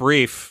 albeit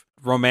brief,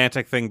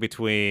 romantic thing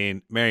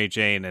between Mary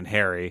Jane and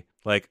Harry.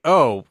 Like,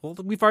 oh, well,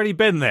 we've already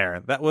been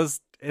there. That was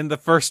in the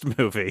first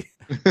movie.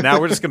 Now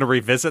we're just going to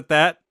revisit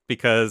that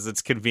because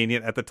it's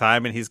convenient at the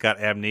time and he's got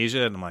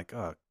amnesia. And I'm like,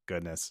 oh,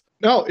 goodness.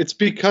 no, it's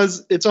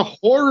because it's a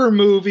horror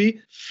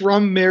movie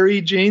from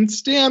Mary Jane's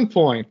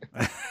standpoint.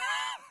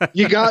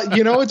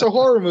 It's a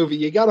horror movie.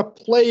 You got to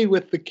play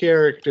with the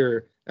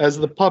character as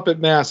the puppet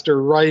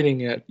master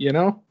writing it,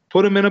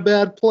 Put him in a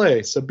bad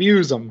place,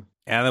 abuse him.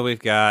 And then we've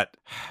got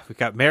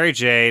Mary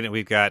Jane, and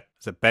we've got,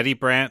 is it Betty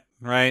Brant,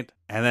 right?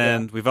 And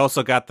then we've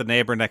also got the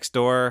neighbor next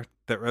door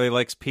that really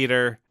likes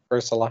Peter.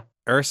 Ursula.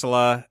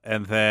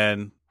 And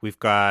then we've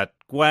got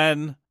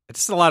Gwen. It's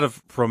just a lot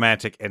of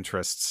romantic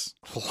interests.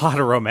 A lot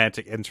of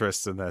romantic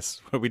interests in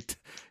this. We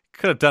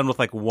could have done with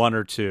like one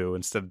or two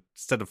instead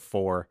of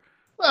four.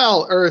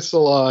 Well,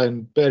 Ursula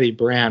and Betty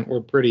Brant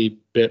were pretty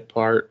bit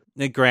part.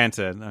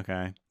 Granted,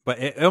 okay. But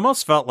it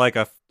almost felt like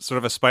a sort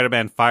of a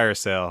Spider-Man fire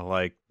sale.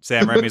 Like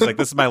Sam Raimi's like,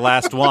 this is my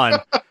last one.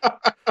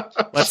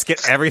 Let's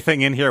get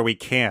everything in here we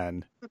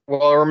can.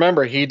 Well,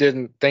 remember, he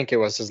didn't think it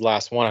was his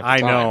last one at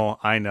the time.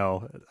 I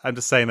know. I'm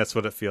just saying that's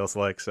what it feels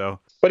like. So,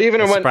 but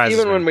even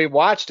when we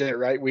watched it,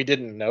 right, we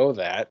didn't know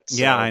that.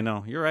 So. Yeah, I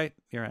know. You're right.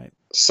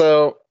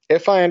 So,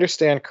 if I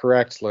understand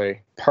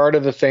correctly, part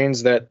of the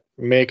things that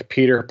make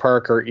Peter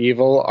Parker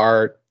evil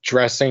are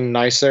dressing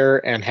nicer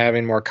and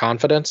having more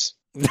confidence.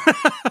 And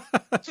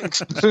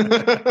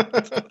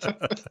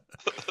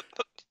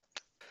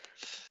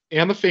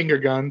the finger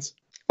guns.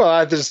 Well,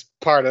 that's just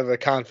part of the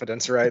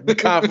confidence, right? The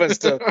confidence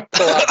to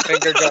pull out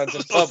finger guns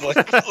in public.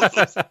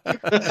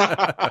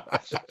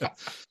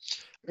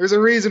 There's a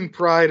reason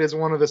pride is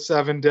one of the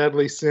 7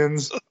 deadly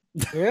sins.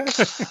 Yeah.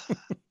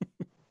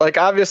 Like,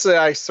 obviously,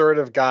 I sort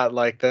of got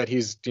like that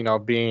he's,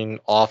 being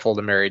awful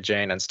to Mary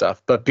Jane and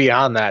stuff. But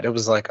beyond that, it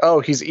was like, oh,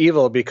 he's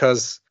evil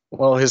because,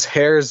 well, his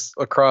hair's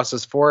across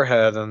his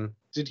forehead. And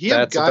did he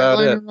have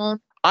guyliner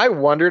on? I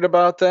wondered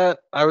about that.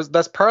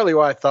 That's partly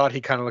why I thought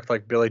he kind of looked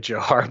like Billy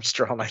Joe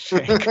Armstrong, I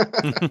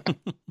think.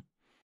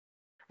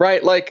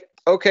 Right, like,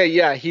 okay,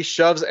 yeah, he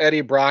shoves Eddie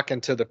Brock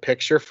into the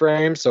picture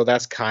frame, so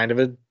that's kind of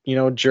a,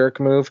 jerk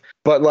move.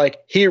 But,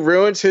 like, he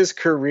ruins his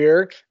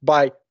career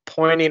by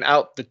pointing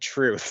out the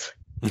truth.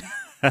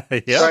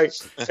 Yeah. Right?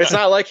 It's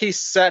not like he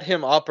set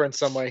him up in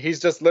some way. He's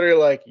just literally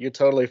like, you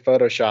totally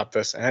photoshopped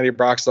this. And Eddie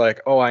Brock's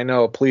like, oh, I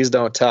know, please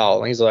don't tell.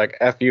 And he's like,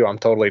 F you, I'm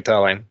totally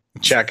telling.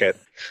 Check it.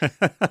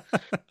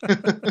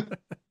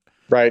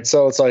 Right,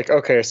 so it's like,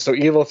 okay, so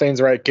Evil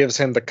Things, right, gives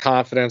him the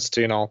confidence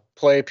to,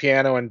 play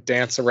piano and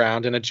dance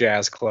around in a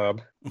jazz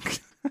club.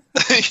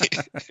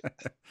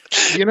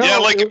 You know, yeah,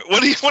 like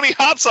when he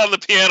hops on the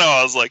piano,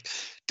 I was like,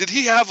 did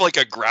he have like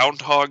a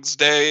Groundhog's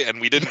Day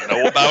and we didn't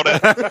know about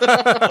it?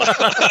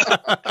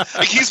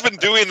 Like he's been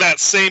doing that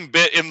same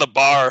bit in the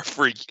bar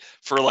for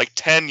like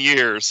 10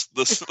 years,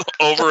 this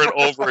over and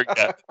over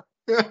again.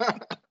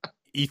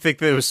 You think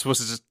this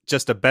was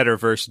just a better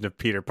version of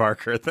Peter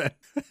Parker then?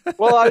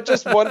 Well, I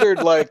just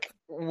wondered, like,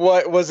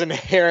 what was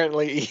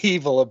inherently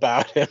evil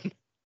about him.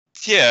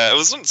 Yeah, it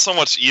wasn't so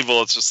much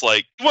evil. It's just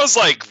like, it was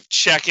like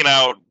checking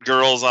out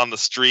girls on the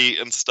street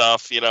and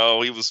stuff. You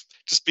know, he was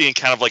just being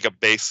kind of like a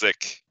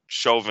basic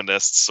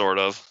chauvinist, sort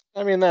of.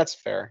 I mean, that's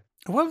fair.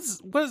 What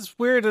was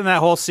weird in that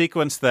whole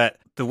sequence that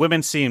the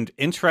women seemed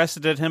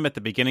interested in him at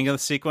the beginning of the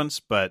sequence,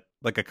 but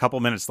like a couple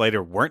minutes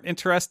later weren't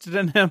interested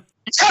in him?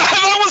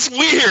 That was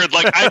weird.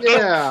 Like, I don't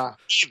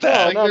need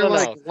that. Like, they're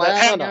like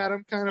laughing at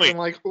him, kind of, and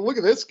like, look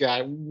at this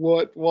guy.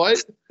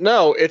 What?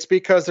 No, it's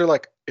because they're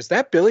like, is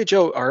that Billy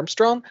Joe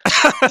Armstrong?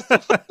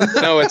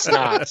 No, it's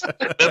not.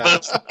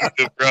 That's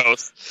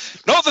gross.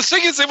 No, the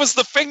thing is, it was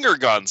the finger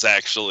guns,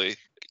 actually.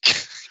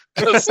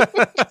 He's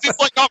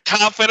like all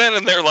confident,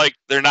 and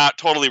they're not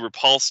totally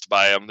repulsed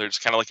by him. They're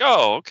just kind of like,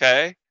 oh,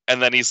 okay.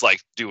 And then he's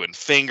like doing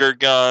finger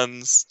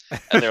guns,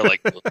 and they're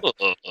like,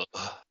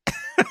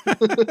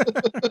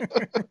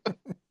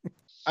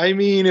 I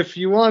mean, if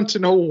you want to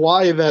know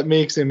why that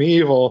makes him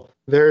evil,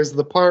 there's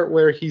the part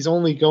where he's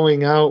only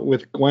going out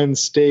with Gwen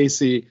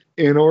Stacy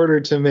in order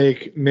to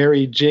make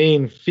Mary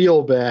Jane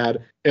feel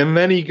bad, and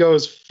then he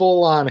goes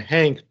full on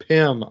Hank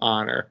Pym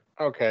on her.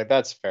 Okay,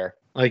 that's fair.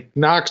 Like,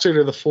 knocks her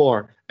to the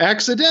floor.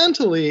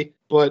 Accidentally,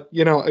 but,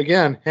 you know,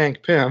 again,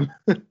 Hank Pym.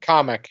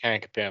 Comic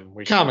Hank Pym.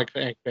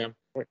 Hank Pym.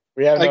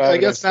 We have no I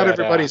guess not that,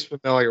 everybody's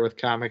familiar with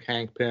comic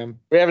Hank Pym.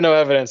 We have no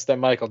evidence that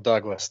Michael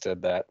Douglas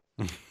did that.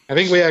 I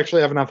think we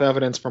actually have enough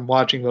evidence from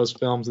watching those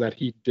films that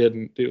he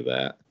didn't do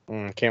that.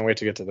 Can't wait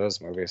to get to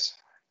those movies.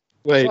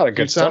 Wait,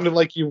 you sounded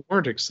like you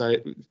weren't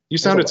excited. You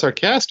sounded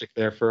sarcastic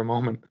there for a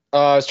moment.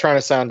 I was trying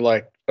to sound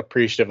like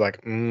appreciative, like,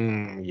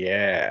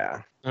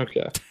 yeah.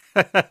 Okay.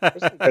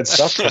 There's some good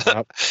stuff coming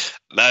up.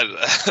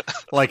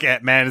 Like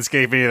Ant-Man is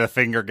gave me the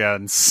finger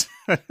guns.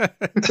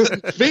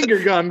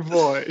 Finger gun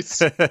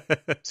voice.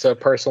 So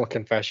personal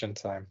confession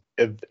time.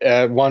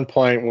 At one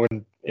point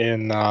when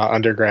in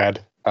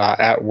undergrad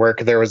at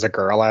work, there was a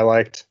girl I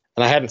liked.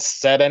 And I hadn't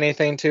said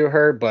anything to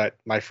her, but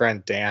my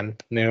friend Dan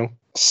knew.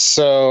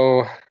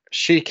 So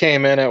she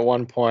came in at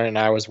one point and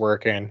I was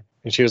working.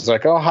 And she was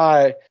like, oh,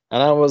 hi.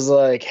 And I was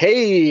like,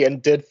 hey, and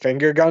did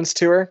finger guns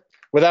to her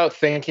without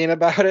thinking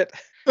about it.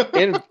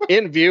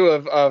 In view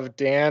of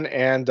Dan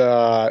and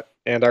our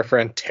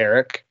friend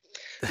Tarek,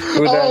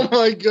 oh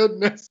my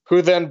goodness,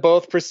 who then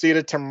both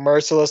proceeded to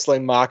mercilessly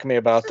mock me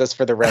about this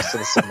for the rest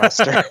of the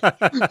semester.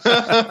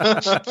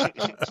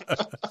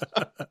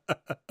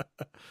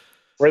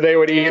 Where they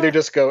would either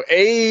just go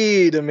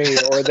 "ay" to me,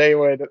 or they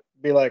would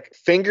be like,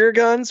 "Finger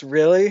guns,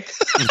 really?"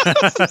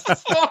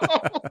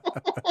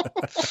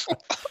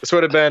 This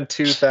would have been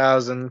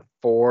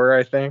 2004,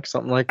 I think,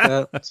 something like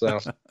that. So,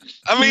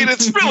 I mean,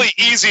 it's really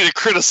easy to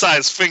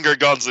criticize finger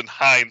guns in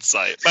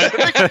hindsight, but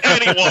if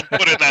anyone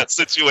put in that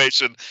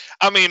situation,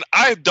 I mean,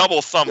 I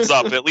double thumbs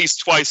up at least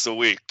twice a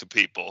week to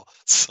people.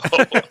 So,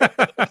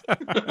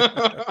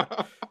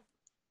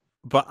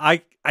 but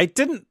I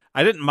didn't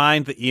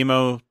mind the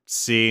emo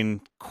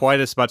scene quite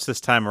as much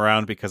this time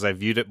around because I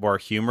viewed it more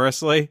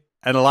humorously.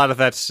 And a lot of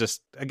that's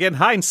just, again,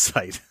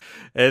 hindsight.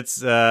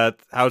 It's how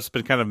it's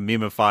been kind of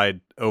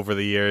memified over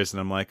the years. And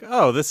I'm like,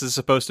 oh, this is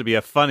supposed to be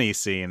a funny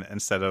scene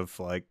instead of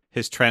like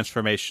his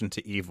transformation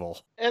to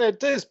evil. And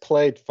it is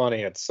played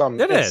funny at some...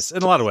 It is,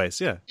 in a lot of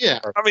ways, yeah. Yeah.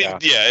 I mean,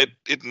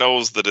 it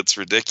knows that it's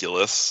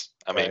ridiculous.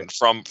 I mean,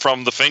 from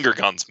the finger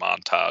guns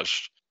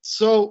montage.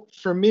 So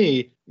for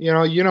me, you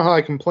know how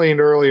I complained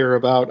earlier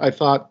about, I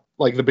thought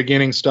like the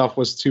beginning stuff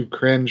was too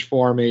cringe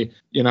for me.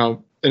 You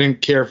know, I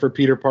didn't care for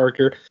Peter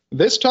Parker.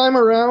 This time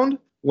around,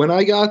 when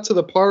I got to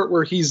the part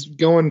where he's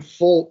going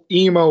full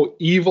emo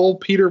evil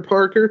Peter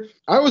Parker,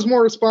 I was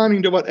more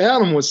responding to what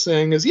Adam was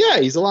saying is,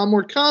 yeah, he's a lot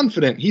more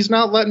confident. He's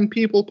not letting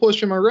people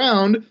push him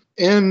around.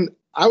 And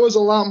I was a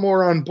lot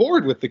more on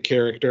board with the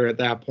character at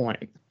that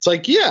point. It's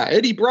like, yeah,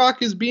 Eddie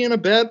Brock is being a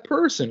bad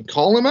person.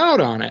 Call him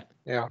out on it.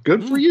 Yeah.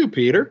 Good for you,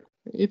 Peter.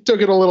 You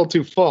took it a little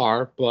too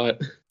far,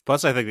 but...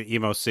 Plus, I think the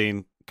emo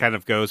scene kind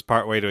of goes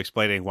partway to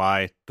explaining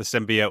why the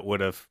symbiote would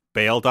have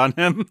bailed on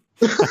him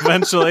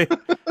eventually.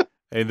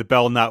 And the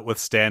bell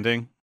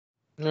notwithstanding.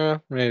 Yeah,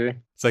 maybe.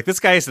 It's like, this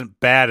guy isn't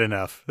bad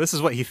enough. This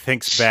is what he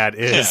thinks bad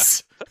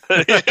is.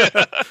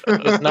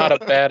 He's not a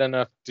bad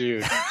enough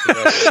dude.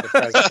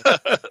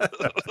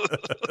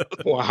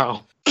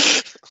 Wow.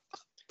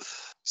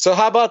 So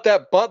how about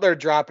that Butler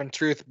dropping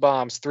truth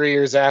bombs 3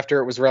 years after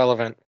it was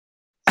relevant?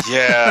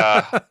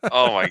 Yeah.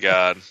 Oh my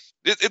God.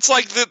 It's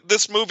like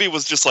this movie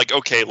was just like,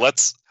 okay,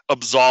 let's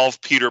absolve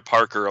Peter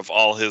Parker of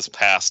all his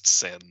past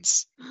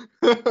sins.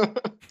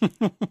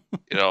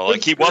 You know,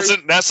 like he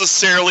wasn't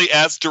necessarily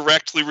as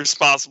directly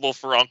responsible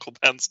for Uncle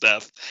Ben's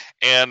death,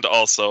 and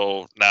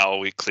also now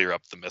we clear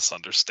up the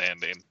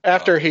misunderstanding.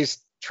 After he's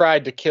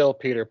tried to kill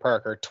Peter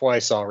Parker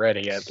twice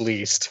already, at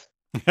least.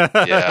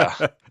 Yeah.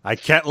 I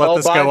can't let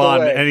this by go the on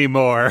way-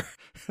 anymore.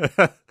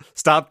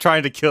 Stop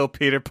trying to kill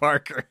Peter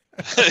Parker.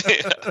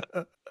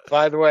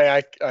 By the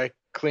way, I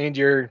cleaned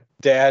your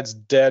dad's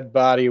dead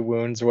body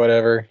wounds,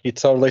 whatever. He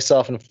totally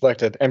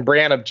self-inflicted. And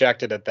Bran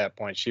objected at that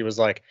point. She was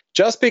like,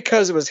 just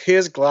because it was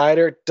his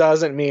glider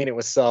doesn't mean it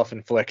was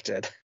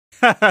self-inflicted.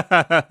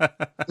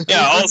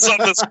 Yeah, all of a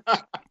sudden this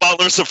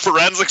Butler's a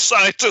forensic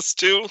scientist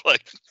too.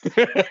 Like,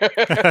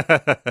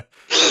 I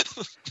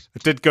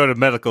did go to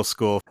medical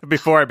school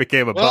before I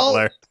became a Well,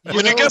 butler.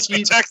 I guess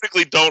we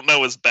technically don't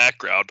know his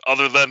background,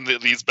 other than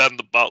that he's been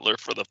the butler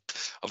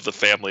of the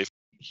family.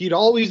 He'd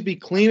always be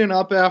cleaning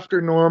up after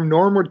Norm.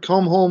 Norm would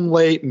come home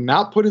late and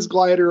not put his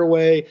glider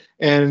away.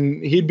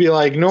 And he'd be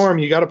like, Norm,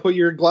 you got to put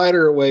your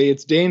glider away.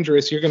 It's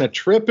dangerous. You're going to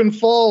trip and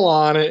fall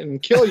on it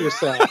and kill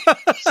yourself.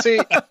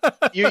 See,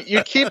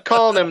 you keep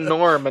calling him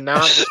Norm, and now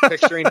I'm just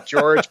picturing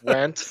George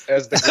Wendt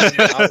as the Green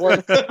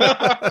Goblin.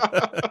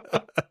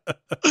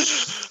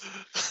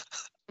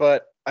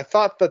 But I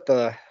thought that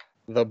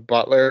the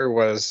butler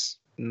was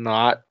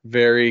not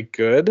very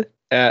good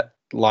at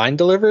line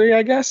delivery,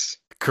 I guess.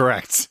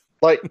 Correct.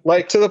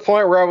 Like to the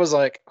point where I was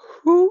like,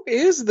 who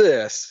is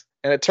this?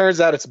 And it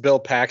turns out it's Bill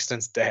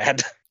Paxton's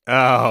dad.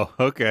 Oh,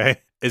 okay.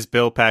 Is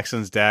Bill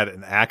Paxton's dad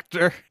an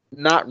actor?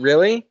 Not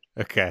really.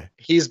 Okay.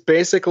 He's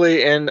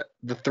basically in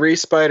the 3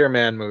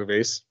 Spider-Man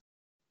movies.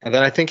 And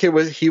then I think he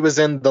was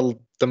in the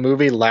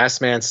movie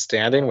Last Man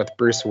Standing with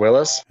Bruce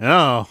Willis.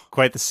 Oh,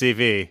 quite the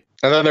CV.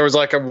 And then there was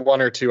like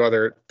one or two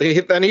other.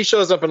 Then he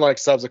shows up in like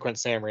subsequent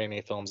Sam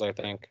Raimi films, I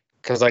think,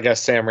 because I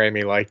guess Sam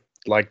Raimi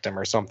liked him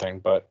or something.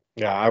 But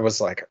yeah, I was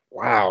like,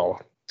 wow,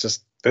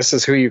 just this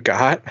is who you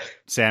got.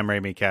 Sam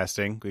Raimi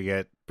casting. We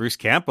get Bruce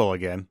Campbell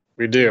again.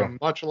 We do. A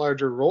much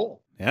larger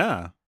role.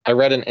 Yeah. I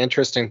read an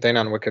interesting thing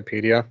on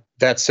Wikipedia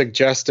that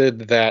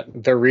suggested that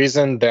the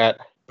reason that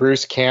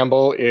Bruce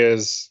Campbell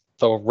is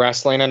the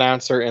wrestling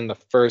announcer in the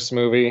first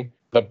movie,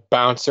 the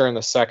bouncer in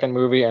the second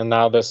movie, and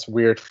now this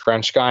weird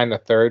French guy in the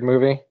third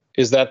movie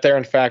is that they're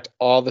in fact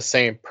all the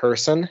same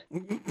person.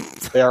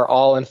 They are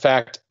all in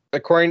fact,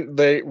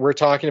 we're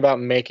talking about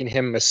making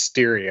him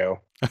Mysterio.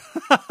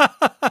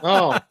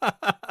 Oh.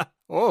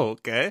 Oh,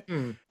 okay.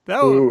 Hmm.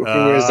 Who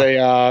is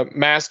a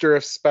master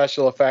of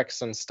special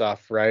effects and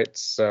stuff, right?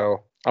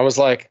 So I was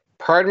like,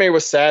 part of me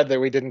was sad that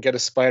we didn't get a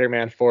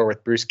Spider-Man 4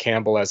 with Bruce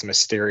Campbell as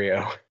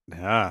Mysterio.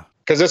 Yeah.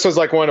 Because this was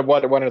like one of the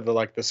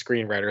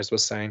screenwriters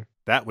was saying.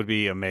 That would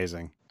be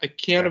amazing. I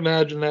can't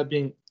imagine that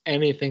being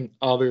anything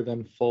other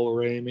than full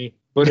Raimi.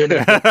 But in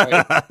a good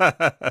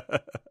way.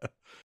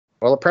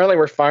 Well, apparently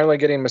we're finally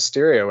getting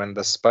Mysterio in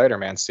the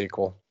Spider-Man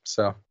sequel.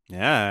 So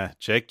Yeah,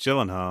 Jake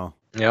Gyllenhaal.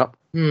 yep.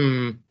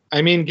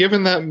 I mean,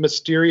 given that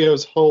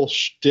Mysterio's whole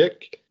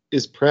shtick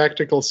is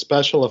practical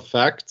special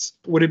effects,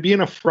 would it be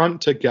an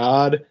affront to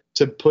God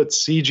to put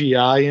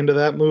CGI into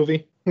that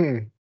movie?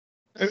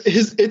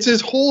 It's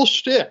his whole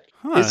shtick.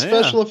 Huh, His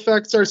special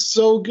effects are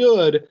so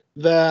good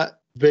that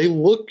they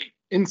look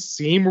and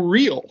seem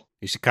real.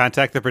 You should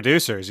contact the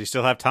producers. You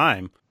still have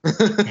time.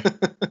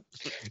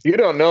 You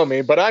don't know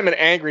me, but I'm an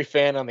angry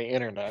fan on the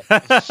internet.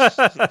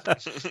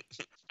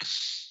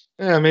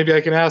 Yeah, maybe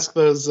I can ask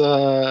those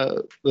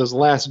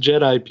Last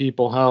Jedi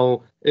people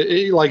how,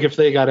 like, if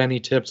they got any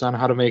tips on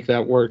how to make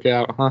that work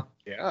out, huh?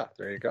 Yeah,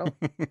 there you go.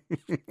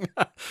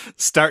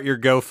 Start your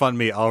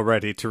GoFundMe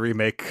already to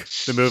remake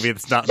the movie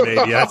that's not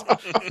made yet.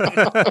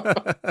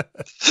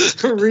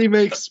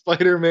 Remake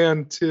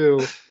Spider-Man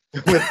 2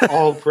 with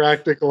all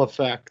practical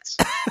effects.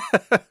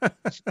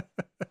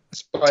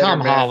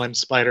 Tom Holland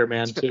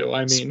Spider-Man 2,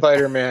 I mean.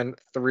 Spider-Man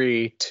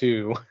 3,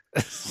 2.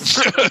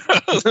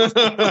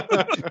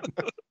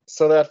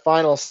 So that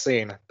final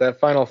scene, that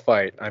final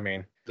fight, I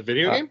mean. The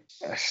video game?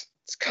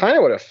 It's kind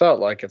of what it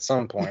felt like at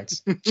some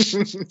points.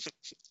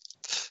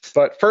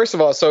 But first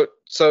of all,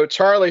 so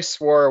Charlie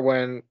swore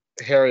when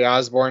Harry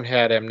Osborn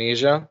had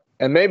amnesia,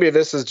 and maybe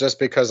this is just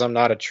because I'm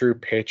not a true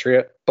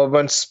patriot, but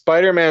when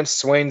Spider-Man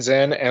swings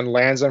in and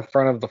lands in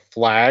front of the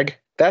flag,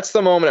 that's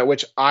the moment at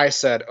which I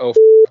said, oh, f***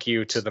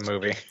 you to the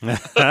movie.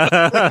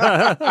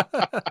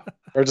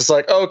 We're just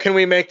like, oh, can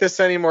we make this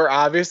any more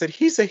obvious that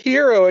he's a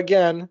hero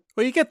again?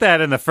 Well, you get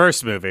that in the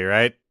first movie,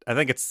 right? I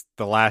think it's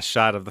the last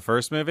shot of the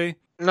first movie.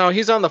 No,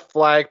 he's on the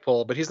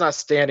flagpole, but he's not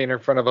standing in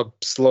front of a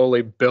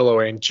slowly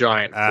billowing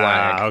giant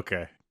flag. Ah,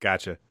 okay.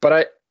 Gotcha.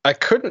 But I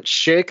couldn't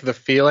shake the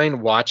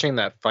feeling watching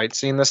that fight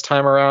scene this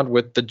time around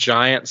with the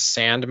giant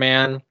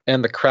Sandman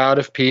and the crowd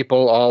of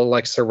people all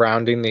like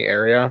surrounding the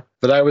area,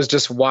 that I was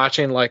just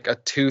watching like a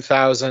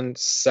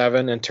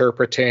 2007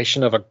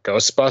 interpretation of a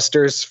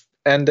Ghostbusters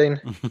ending.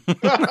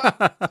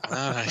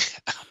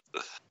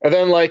 And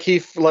then like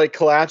he like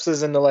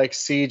collapses into like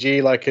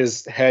CG, like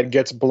his head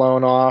gets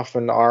blown off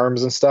and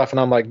arms and stuff. And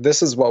I'm like,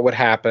 this is what would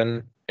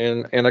happen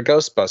in a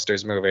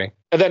Ghostbusters movie.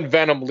 And then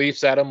Venom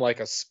leaps at him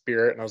like a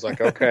spirit. And I was like,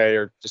 okay,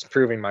 you're just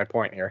proving my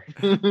point here.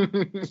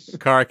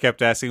 Kara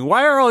kept asking,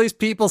 why are all these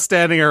people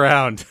standing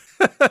around?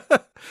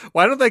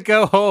 Why don't they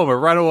go home or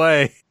run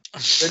away?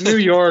 They're New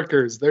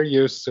Yorkers. They're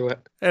used to it.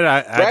 And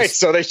I Right, just-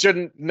 so they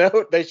shouldn't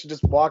know. They should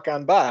just walk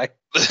on by.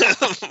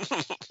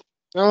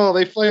 Oh,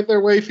 they fight their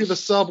way through the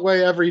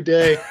subway every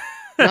day.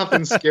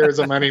 Nothing scares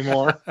them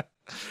anymore.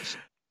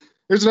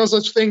 There's no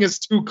such thing as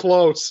too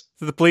close.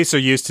 the police are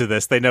used to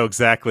this. They know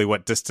exactly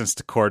what distance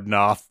to cordon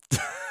off.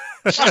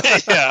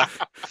 Yeah.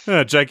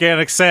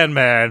 Gigantic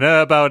Sandman,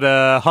 about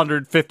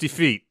 150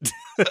 feet.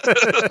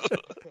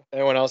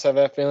 Anyone else have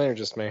that feeling, or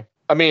just me?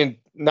 I mean,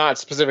 not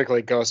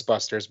specifically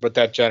Ghostbusters, but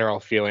that general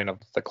feeling of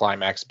the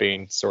climax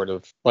being sort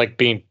of like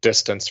being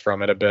distanced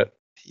from it a bit.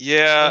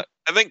 Yeah,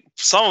 I think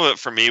some of it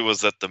for me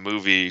was that the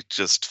movie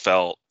just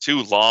felt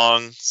too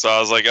long. So I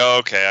was like, oh,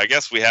 okay, I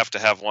guess we have to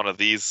have one of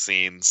these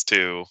scenes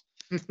too.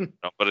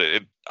 But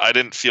I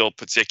didn't feel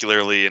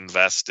particularly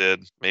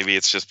invested. Maybe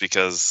it's just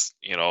because,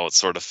 it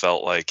sort of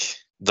felt like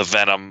the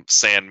Venom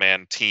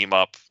Sandman team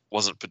up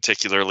wasn't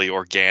particularly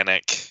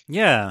organic.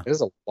 Yeah. It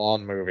is a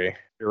long movie.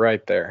 You're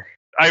right there.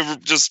 I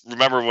just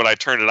remember when I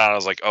turned it on, I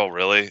was like, oh,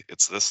 really?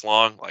 It's this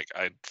long? Like,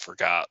 I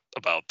forgot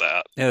about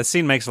that. Yeah, the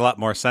scene makes a lot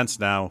more sense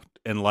now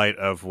in light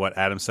of what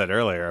Adam said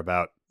earlier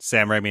about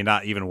Sam Raimi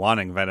not even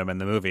wanting Venom in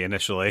the movie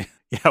initially.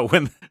 Yeah,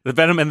 when the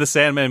Venom and the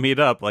Sandman meet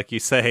up, like you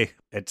say,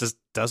 it just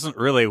doesn't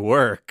really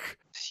work.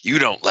 You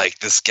don't like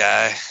this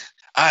guy.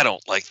 I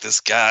don't like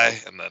this guy.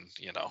 And then,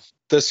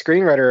 The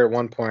screenwriter at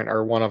one point,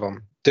 or one of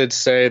them, did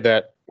say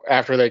that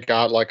after they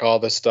got like all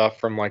this stuff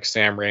from like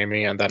Sam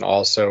Raimi and then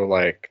also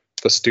like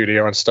the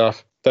studio and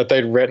stuff, that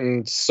they'd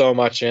written so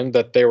much in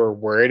that they were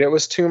worried it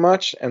was too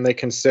much, and they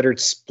considered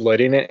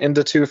splitting it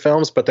into two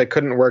films, but they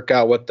couldn't work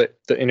out what the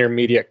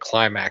intermediate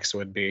climax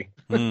would be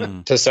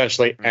to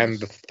essentially end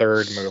the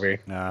third movie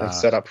and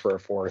set up for a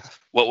fourth.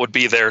 what would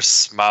be their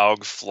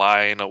Smaug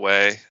flying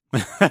away?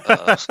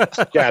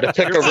 Yeah, to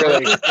pick a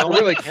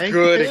really Hank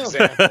good Pym.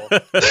 example.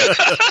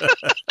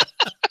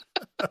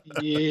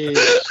 Yeah.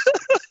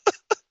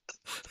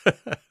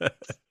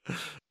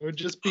 It would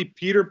just be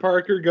Peter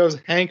Parker goes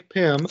Hank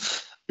Pym,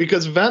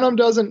 because Venom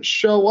doesn't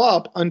show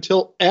up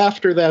until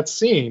after that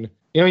scene.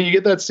 You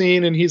get that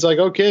scene and he's like,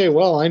 okay,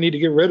 well, I need to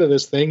get rid of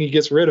this thing. He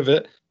gets rid of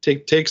it,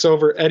 takes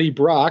over Eddie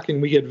Brock,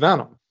 and we get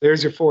Venom.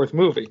 There's your fourth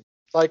movie.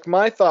 Like,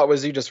 my thought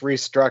was you just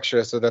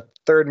restructure so the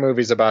third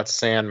movie's about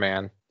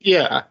Sandman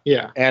Yeah.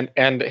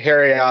 and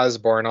Harry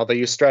Osborn, although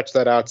you stretch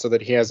that out so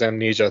that he has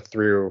amnesia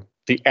through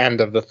the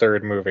end of the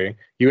third movie.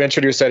 You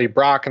introduce Eddie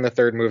Brock in the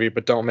third movie,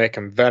 but don't make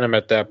him Venom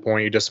at that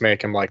point. You just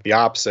make him like the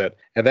opposite.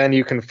 And then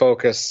you can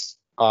focus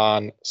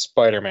on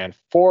Spider-Man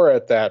 4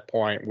 at that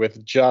point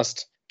with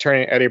just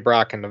turning Eddie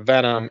Brock into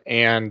Venom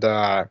and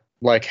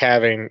like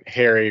having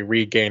Harry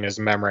regain his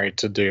memory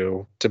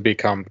to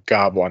become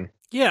Goblin.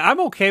 Yeah, I'm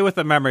okay with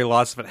the memory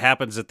loss if it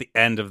happens at the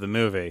end of the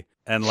movie.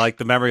 And like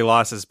the memory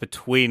loss is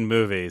between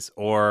movies.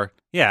 Or,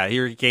 yeah, he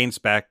regains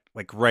back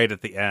like right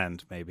at the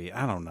end, maybe.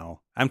 I don't know.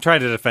 I'm trying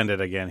to defend it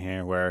again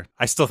here, where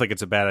I still think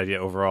it's a bad idea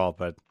overall,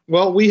 but...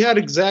 Well, we had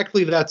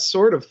exactly that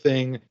sort of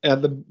thing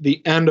at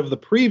the end of the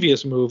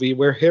previous movie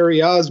where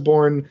Harry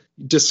Osborn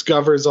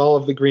discovers all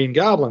of the Green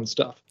Goblin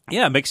stuff.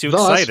 Yeah, it makes you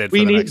excited for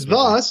the next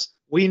movie.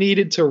 We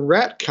needed to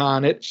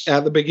retcon it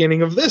at the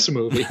beginning of this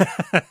movie.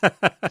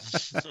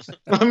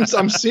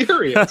 I'm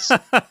serious.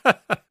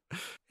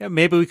 Yeah,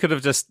 maybe we could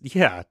have just,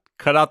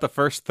 cut out the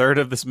first third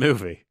of this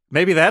movie.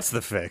 Maybe that's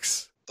the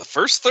fix. The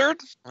first third?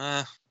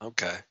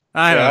 Okay.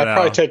 I don't I'd know.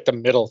 probably take the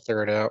middle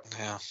third out.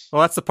 Yeah.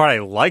 Well, that's the part I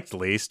liked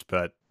least,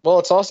 but Well,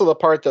 it's also the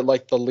part that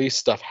like the least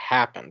stuff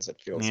happens, it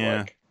feels Yeah.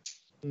 like.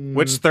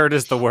 which third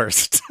is the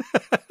worst?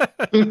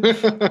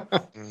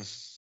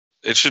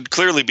 It should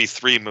clearly be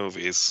 3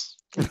 movies.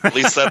 At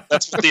least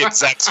that's what the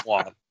execs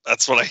want.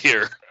 That's what I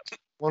hear.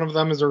 One of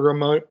them is a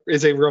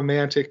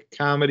romantic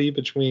comedy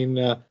between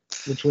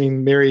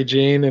Mary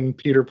Jane and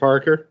Peter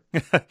Parker.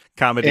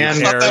 Comedy And I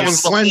thought that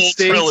terrorists. was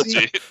the Gwen whole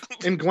Stacy. trilogy.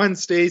 And Gwen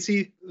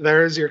Stacy,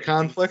 there's your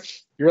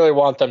conflict. You really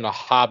want them to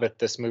hobbit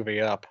this movie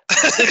up.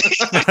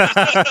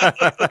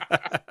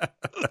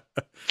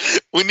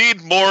 We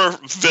need more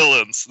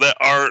villains that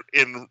aren't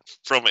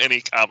from any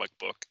comic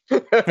book.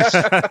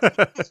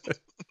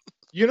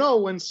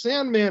 When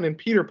Sandman and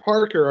Peter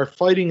Parker are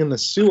fighting in the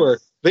sewer,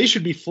 they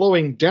should be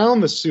flowing down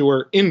the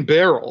sewer in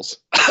barrels.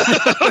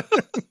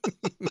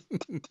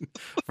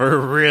 For a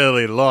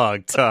really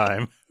long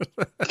time.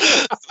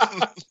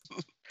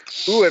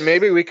 Ooh, and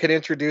maybe we could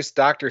introduce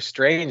Doctor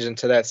Strange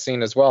into that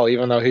scene as well,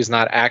 even though he's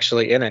not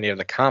actually in any of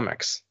the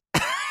comics.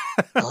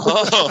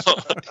 Oh,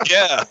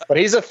 yeah. But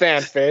he's a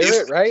fan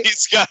favorite, right?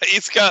 He's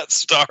got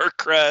star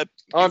cred.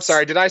 Oh, I'm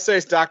sorry. Did I say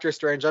it's Doctor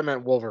Strange? I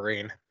meant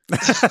Wolverine.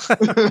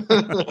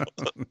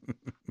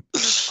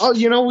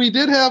 Oh, we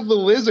did have the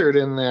Lizard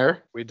in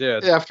there We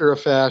did. after a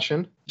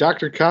fashion.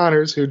 Dr.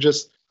 Connors, who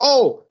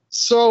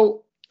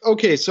so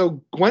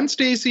Gwen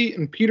Stacy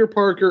and Peter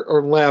Parker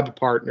are lab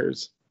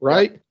partners,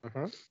 right?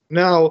 Mhm.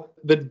 Now,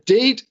 the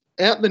date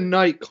at the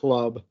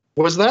nightclub,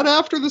 was that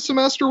after the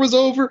semester was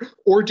over,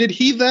 or did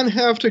he then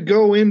have to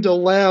go into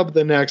lab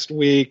the next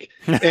week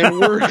and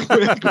work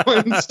with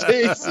Gwen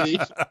Stacy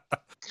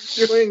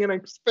doing an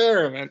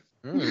experiment?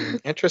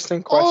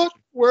 Interesting question.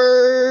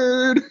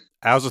 Awkward.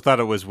 I also thought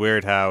it was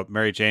weird how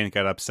Mary Jane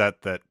got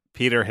upset that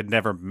Peter had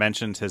never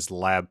mentioned his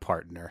lab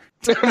partner.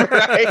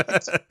 Right.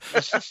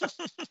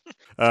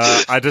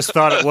 I just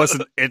thought it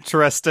wasn't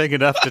interesting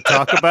enough to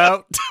talk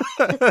about.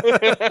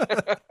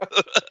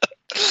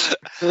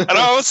 And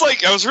I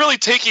was really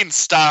taking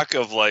stock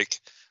of like,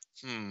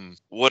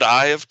 would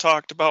I have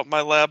talked about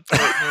my lab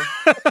partner?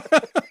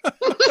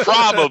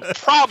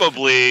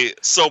 Probably.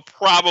 So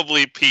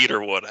probably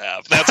Peter would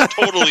have. That's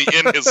totally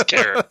in his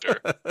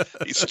character.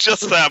 He's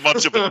just that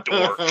much of a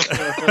dork.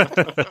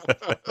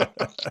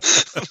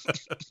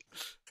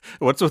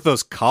 What's with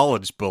those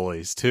college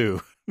bullies,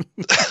 too?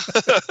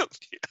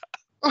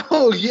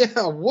 Oh,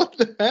 yeah. What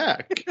the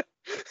heck?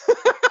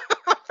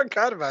 I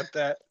forgot about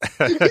that.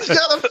 He's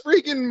got a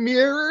freaking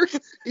mirror.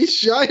 He's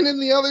shining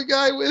the other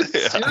guy with.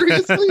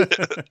 Seriously?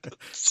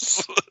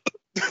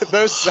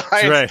 Those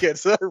science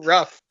kids, they're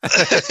rough.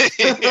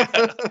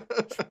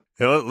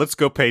 Hey, let's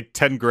go pay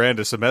 $10,000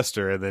 a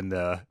semester and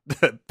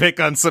then pick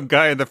on some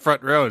guy in the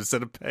front row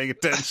instead of paying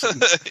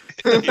attention.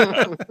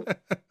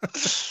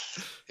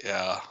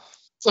 Yeah.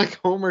 It's like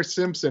Homer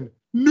Simpson.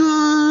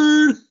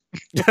 Nerd!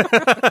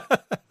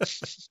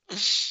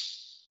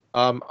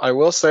 I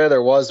will say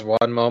there was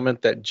one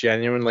moment that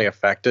genuinely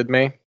affected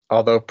me,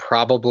 although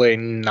probably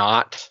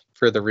not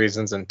for the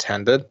reasons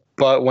intended.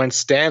 But when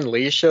Stan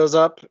Lee shows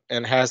up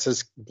and has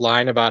his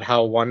line about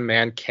how one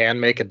man can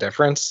make a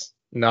difference,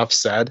 enough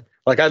said.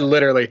 Like, I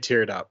literally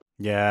teared up.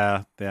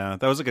 Yeah,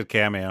 that was a good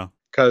cameo.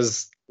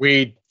 Because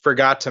we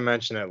forgot to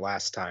mention it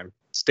last time.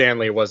 Stan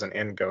Lee wasn't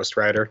in Ghost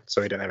Rider,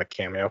 so he didn't have a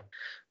cameo.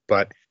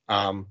 But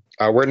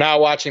we're now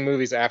watching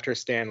movies after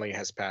Stan Lee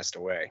has passed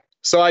away.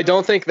 So I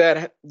don't think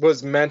that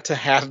was meant to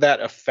have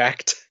that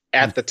effect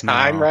at the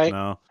time, right?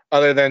 No.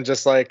 Other than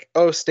just like,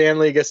 oh, Stan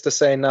Lee gets to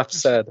say enough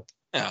said.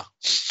 Yeah.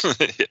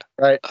 Yeah.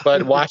 Right.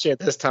 But watching it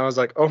this time, I was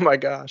like, oh my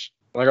gosh.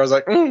 Like, I was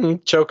like,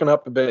 choking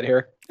up a bit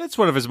here. It's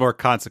one of his more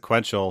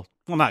consequential.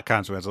 Well, not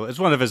consequential. It's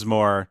one of his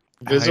more,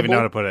 I don't even Visible? know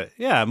how to put it.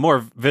 Yeah,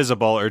 more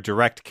visible or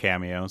direct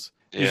cameos.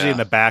 Usually Yeah. in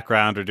the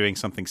background or doing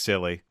something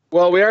silly.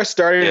 Well, we are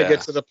starting Yeah. to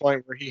get to the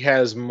point where he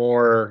has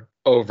more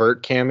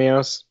overt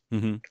cameos.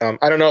 Mm-hmm.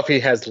 I don't know if he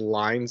has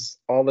lines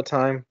all the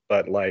time,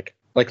 but like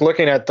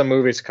looking at the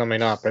movies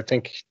coming up, I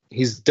think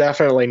he's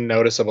definitely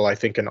noticeable. I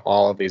think in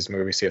all of these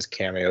movies he has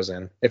cameos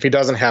in. If he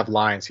doesn't have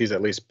lines, he's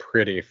at least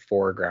pretty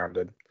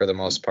foregrounded for the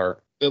most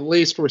part. At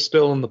least we're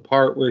still in the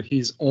part where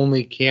he's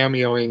only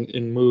cameoing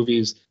in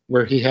movies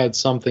where he had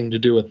something to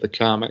do with the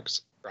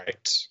comics.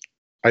 Right.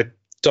 I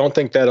don't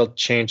think that'll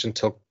change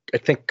until I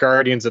think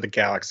Guardians of the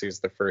Galaxy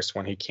is the first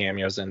one he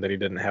cameos in that he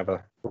didn't have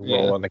a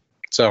role in.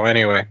 So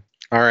anyway,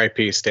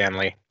 R.I.P.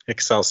 Stanley.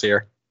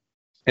 Excelsior.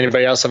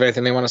 Anybody else have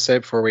anything they want to say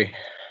before we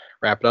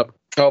wrap it up?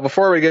 Oh,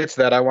 before we get to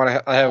that, I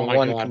have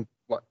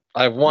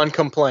one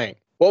complaint.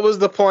 What was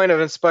the point of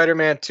in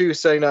Spider-Man 2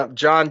 setting up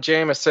John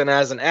Jameson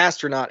as an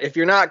astronaut if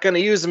you're not going to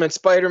use him in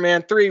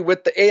Spider-Man 3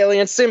 with the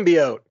alien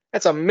symbiote?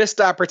 That's a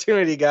missed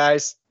opportunity,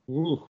 guys.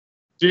 Ooh.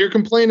 So your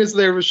complaint is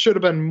there should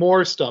have been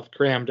more stuff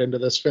crammed into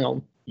this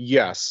film.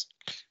 Yes.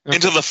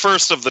 Into the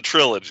first of the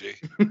trilogy.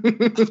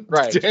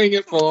 Right. Dang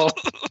it, Paul.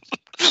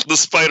 The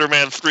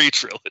Spider-Man 3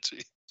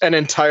 trilogy. An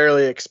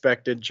entirely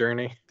expected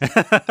journey. All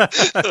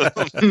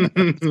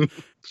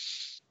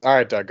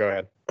right, Doug, go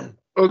ahead.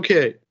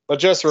 Okay. But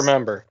just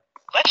remember.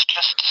 Let's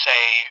just say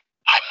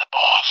I'm the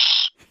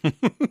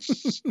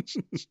boss.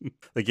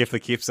 The gift that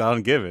keeps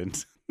on giving.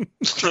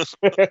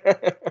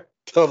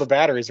 Till the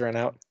batteries run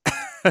out.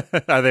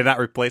 Are they not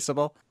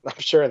replaceable? I'm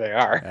sure they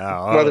are.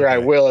 Oh, Whether I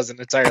okay. will is an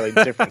entirely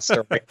different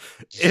story.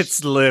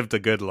 It's lived a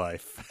good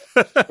life.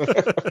 You obviously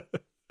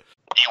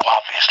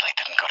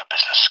didn't go to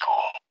business school.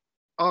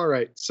 All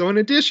right. So in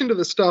addition to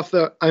the stuff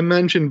that I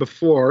mentioned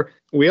before,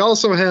 we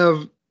also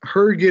have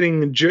her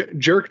getting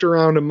jerked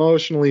around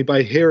emotionally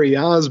by Harry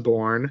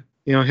Osborn.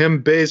 You know,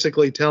 him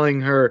basically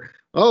telling her,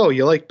 oh,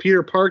 you like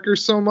Peter Parker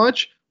so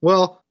much?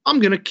 Well, I'm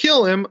going to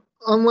kill him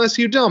unless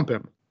you dump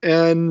him.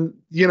 And,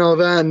 you know,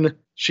 then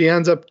she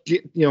ends up,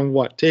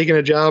 taking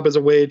a job as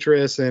a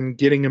waitress and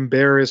getting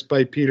embarrassed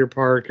by Peter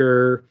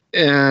Parker.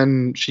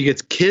 And she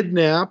gets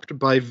kidnapped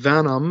by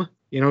Venom,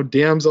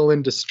 damsel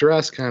in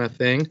distress kind of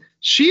thing.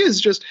 She is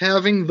just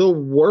having the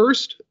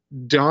worst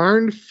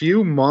darn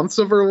few months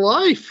of her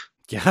life.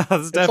 Yeah,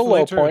 that's a definitely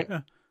low true. point.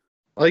 Yeah.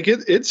 Like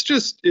it's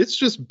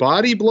just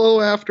body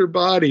blow after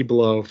body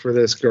blow for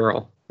this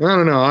girl. I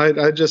don't know.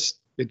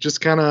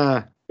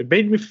 It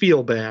made me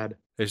feel bad.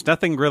 There's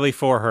nothing really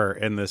for her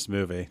in this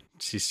movie.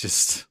 She's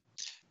just...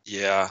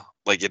 Yeah,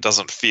 like it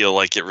doesn't feel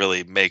like it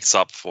really makes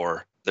up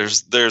for.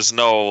 There's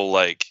no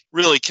like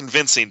really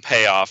convincing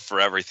payoff for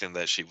everything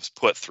that she was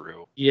put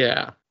through.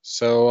 Yeah.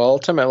 So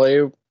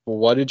ultimately,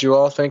 what did you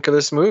all think of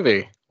this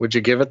movie? Would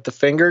you give it the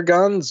finger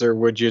guns, or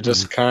would you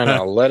just kind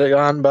of let it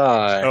on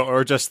by?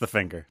 Or just the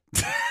finger.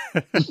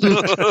 I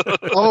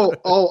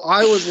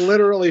was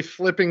literally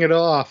flipping it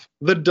off.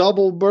 The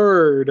double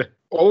bird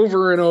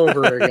over and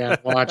over again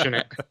watching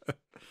it.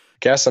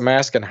 Guess I'm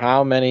asking,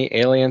 how many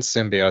alien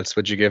symbiotes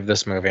would you give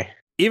this movie?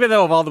 Even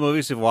though of all the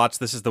movies we've watched,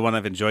 this is the one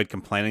I've enjoyed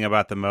complaining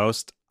about the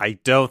most. I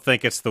don't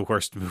think it's the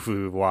worst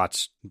movie we've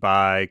watched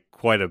by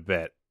quite a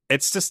bit.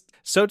 It's just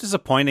so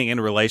disappointing in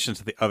relation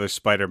to the other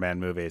Spider-Man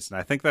movies. And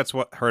I think that's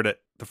what hurt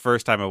it the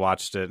first time I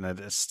watched it, and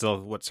it's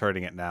still what's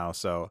hurting it now.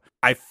 So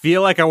I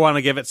feel like I want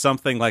to give it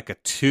something like a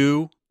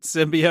 2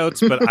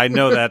 symbiotes, but I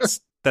know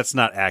that's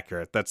not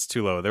accurate. That's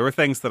too low. There were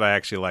things that I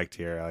actually liked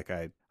here. Like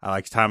I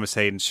liked Thomas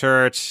Hayden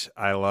Church.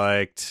 I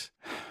liked,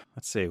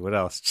 let's see, what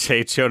else?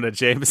 J. Jonah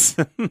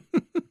Jameson.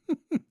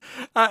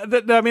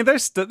 I mean,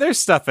 there's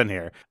stuff in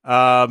here.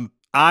 I'm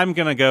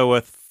gonna go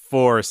with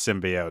 4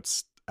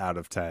 symbiotes out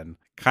of 10.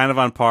 Kind of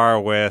on par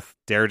with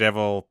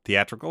Daredevil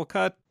theatrical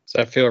cut. Does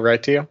that feel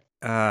right to you?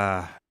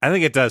 I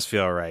think it does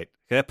feel right.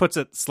 That puts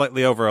it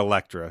slightly over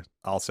Elektra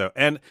also.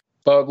 And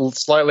But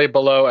slightly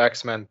below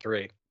X-Men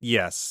 3.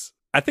 yes,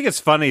 I think it's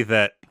funny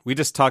that we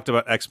just talked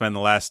about X-Men The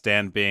Last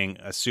Stand being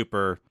a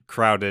super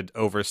crowded,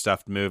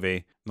 overstuffed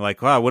movie.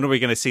 Like, wow, when are we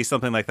going to see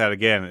something like that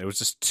again? It was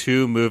just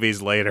 2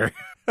 movies later.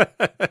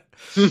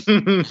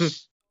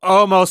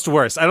 Almost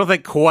worse. I don't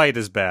think quite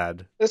as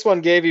bad. This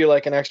one gave you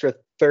like an extra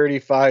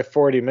 35,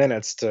 40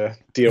 minutes to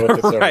deal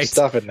with this Right.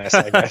 overstuffedness,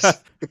 I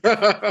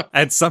guess.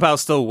 And somehow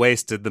still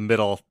wasted the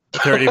middle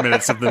 30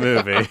 minutes of the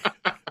movie.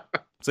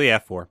 So yeah,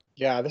 4.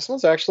 Yeah, this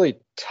one's actually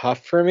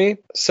tough for me.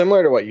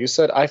 Similar to what you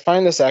said, I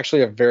find this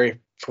actually a very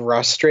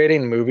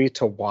frustrating movie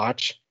to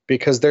watch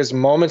because there's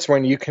moments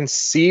when you can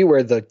see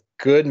where the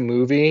good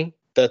movie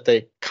that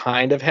they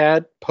kind of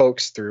had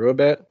pokes through a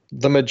bit.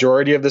 The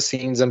majority of the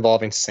scenes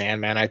involving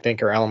Sandman, I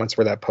think, are elements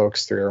where that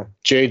pokes through.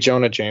 J.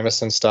 Jonah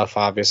Jameson stuff,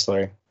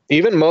 obviously.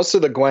 Even most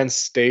of the Gwen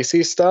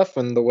Stacy stuff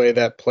and the way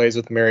that plays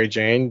with Mary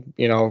Jane,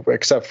 you know,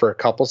 except for a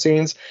couple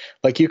scenes,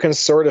 like you can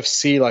sort of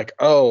see like,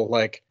 oh,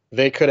 like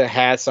they could have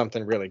had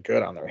something really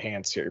good on their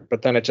hands here.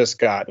 But then it just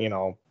got, you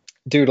know,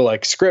 due to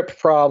like script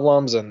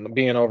problems and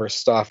being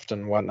overstuffed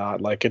and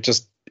whatnot, like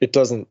it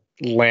doesn't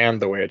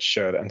land the way it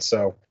should. And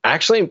so I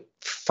actually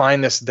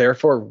find this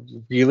therefore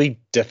really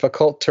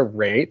difficult to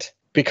rate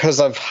because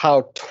of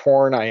how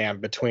torn I am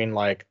between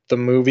like the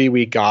movie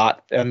we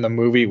got and the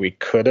movie we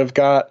could have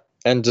got,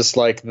 and just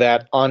like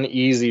that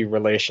uneasy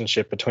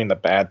relationship between the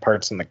bad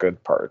parts and the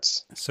good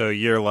parts. So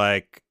you're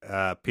like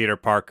Peter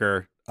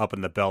Parker up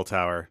in the bell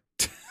tower.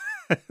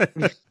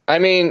 I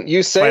mean,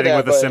 you say Fighting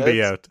that, with a but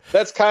symbiote.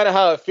 that's kind of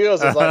how it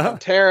feels. It's like I'm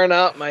tearing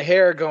out my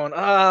hair going,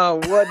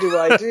 what do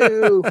I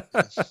do?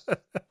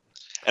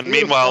 And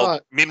Who'd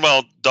have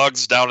meanwhile,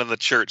 Doug's down in the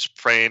church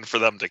praying for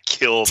them to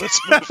kill this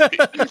movie.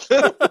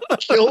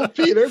 Kill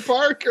Peter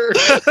Parker.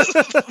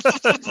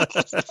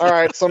 All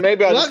right, so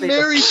maybe I just Let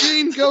Mary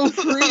Jane go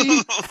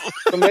free.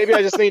 so maybe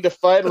I just need to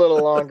fight a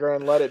little longer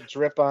and let it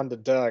drip onto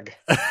Doug.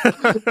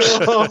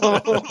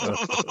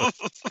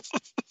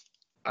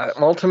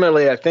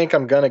 Ultimately, I think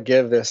I'm going to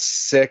give this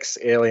 6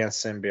 alien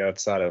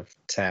symbiotes out of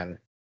 10,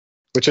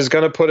 which is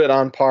going to put it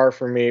on par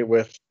for me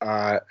with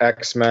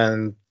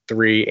X-Men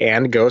 3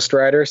 and Ghost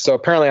Rider. So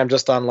apparently I'm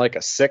just on like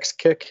a 6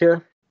 kick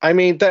here. I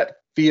mean,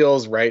 that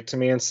feels right to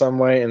me in some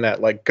way, in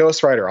that like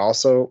Ghost Rider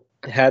also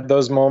had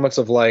those moments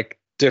of like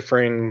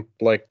differing,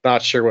 like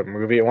not sure what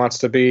movie it wants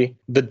to be.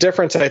 The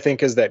difference, I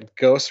think, is that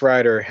Ghost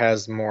Rider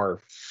has more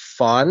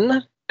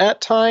fun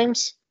at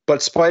times,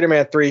 but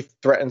Spider-Man 3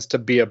 threatens to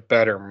be a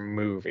better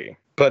movie,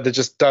 but it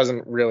just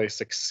doesn't really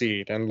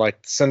succeed. And like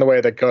it's in the way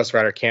that Ghost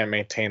Rider can't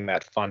maintain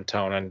that fun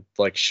tone and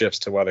like shifts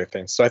to other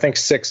things. So I think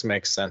 6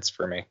 makes sense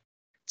for me.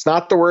 It's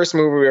not the worst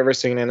movie we've ever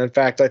seen. And in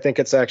fact, I think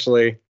it's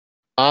actually,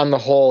 on the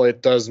whole,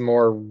 it does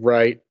more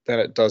right than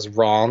it does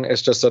wrong.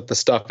 It's just that the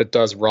stuff it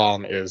does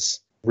wrong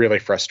is really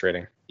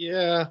frustrating.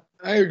 Yeah,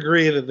 I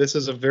agree that this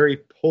is a very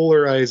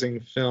polarizing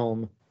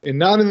film, and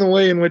not in the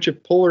way in which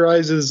it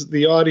polarizes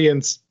the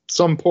audience,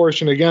 some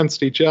portion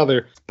against each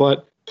other,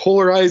 but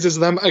polarizes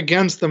them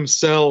against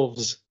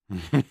themselves.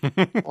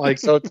 Like,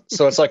 So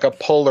it's like a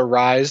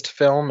polarized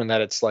film, and that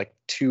it's like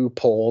 2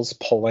 poles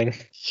pulling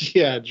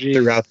yeah, geez.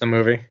 throughout the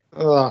movie.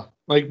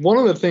 Like one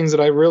of the things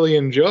that I really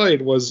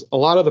enjoyed was a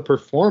lot of the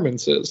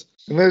performances.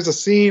 And there's a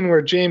scene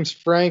where James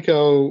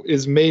Franco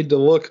is made to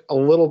look a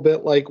little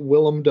bit like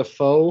Willem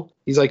Dafoe.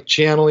 He's like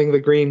channeling the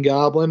Green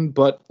Goblin,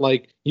 but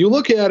like you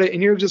look at it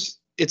and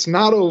it's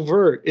not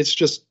overt. It's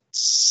just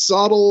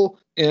subtle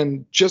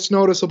and just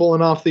noticeable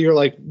enough that you're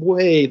like,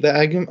 wait,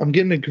 I'm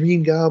getting a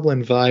Green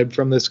Goblin vibe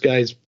from this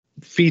guy's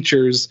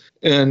features,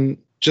 and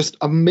just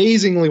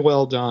amazingly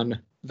well done.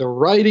 The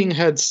writing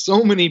had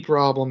so many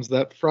problems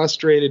that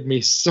frustrated me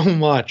so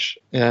much,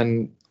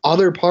 and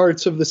other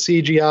parts of the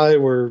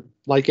CGI were,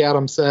 like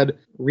Adam said,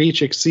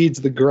 reach exceeds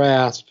the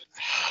grasp.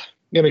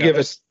 I'm going to give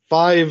it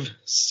 5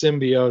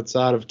 symbiotes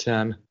out of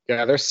 10.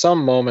 Yeah, there's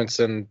some moments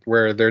in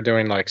where they're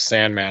doing like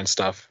Sandman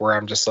stuff where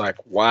I'm just like,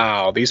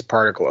 wow, these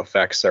particle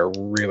effects are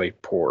really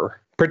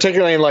poor.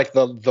 Particularly in like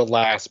the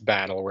last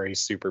battle where he's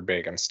super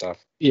big and stuff.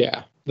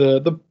 Yeah,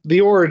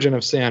 the origin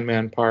of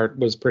Sandman part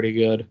was pretty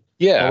good.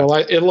 Yeah. Although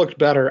it looked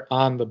better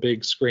on the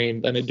big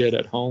screen than it did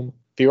at home.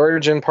 The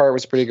origin part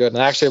was pretty good.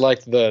 And I actually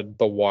liked the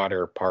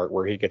water part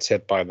where he gets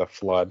hit by the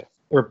flood.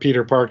 where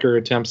Peter Parker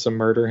attempts to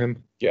murder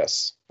him,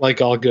 Yes.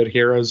 like all good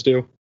heroes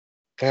do.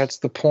 That's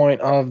the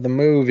point of the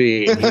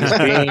movie. He's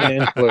being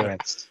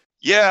influenced.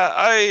 Yeah,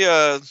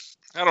 I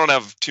don't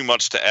have too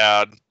much to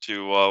add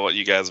to what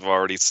you guys have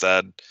already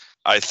said.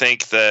 I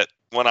think that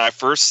when I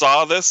first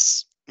saw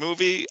this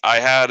movie, I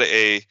had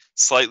a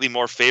slightly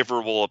more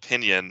favorable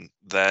opinion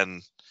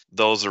than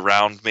those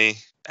around me.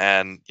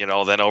 And,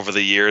 then over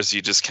the years,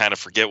 you just kind of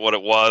forget what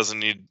it was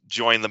and you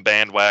join the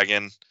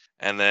bandwagon.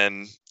 And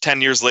then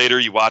 10 years later,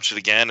 you watch it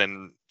again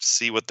and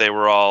see what they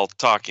were all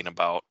talking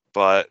about.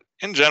 But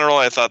in general,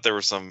 I thought there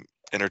were some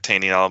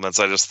entertaining elements.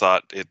 I just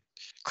thought it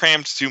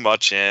crammed too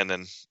much in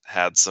and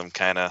had some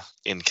kind of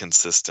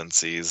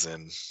inconsistencies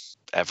in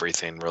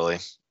everything, really.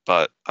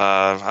 But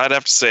I'd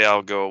have to say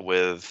I'll go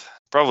with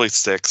probably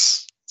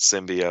 6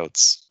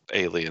 symbiotes,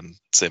 alien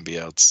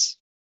symbiotes.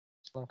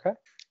 Okay.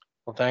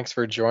 Well, thanks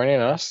for joining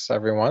us,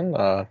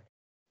 everyone.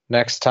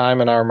 Next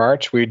time in our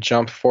march, we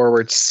jump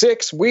forward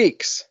 6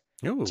 weeks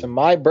Ooh. to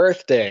my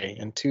birthday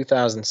in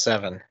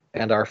 2007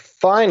 and our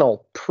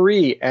final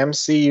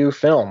pre-MCU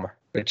film,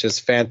 which is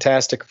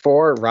Fantastic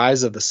Four: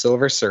 Rise of the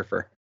Silver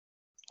Surfer.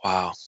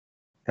 Wow.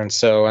 And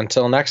so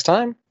until next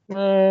time,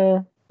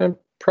 I'm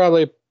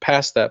probably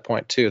past that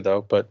point too,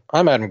 though, but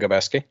I'm Adam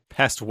Gobeski.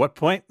 Past what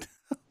point?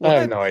 I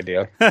have no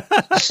idea.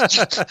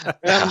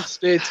 Adam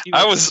states he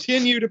I will was-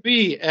 continue to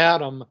be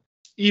Adam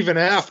even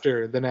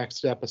after the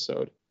next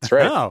episode. That's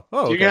right. Oh, So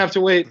you're okay. going to have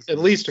to wait at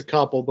least a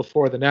couple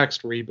before the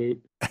next reboot.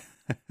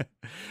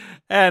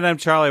 And I'm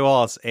Charlie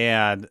Wallace,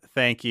 and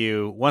thank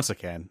you once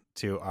again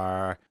to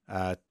our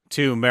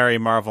 2 Merry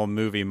Marvel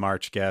Movie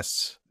March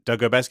guests, Doug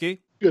Gobeski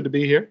Good to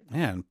be here.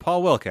 and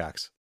Paul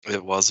Wilcox.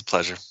 It was a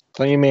pleasure.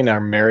 So you mean our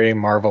Merry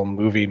Marvel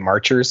Movie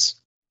Marchers?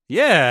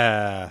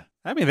 Yeah,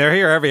 I mean they're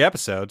here every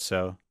episode,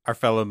 so our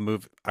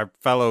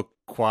fellow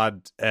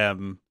quad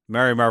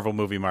Merry Marvel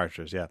Movie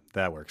Marchers. Yeah,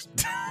 that works.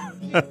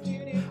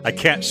 I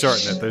can't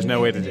shorten it. There's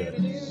no way to do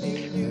it.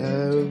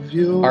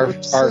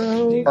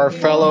 Our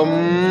fellow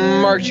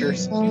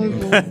marchers.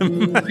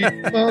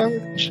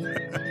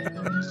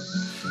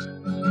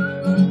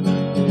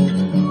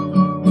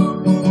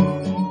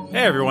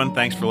 Hey everyone,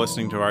 thanks for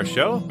listening to our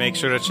show. Make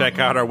sure to check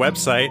out our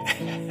website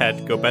at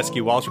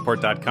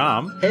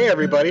gobeskiwalshreport.com. Hey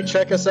everybody,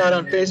 check us out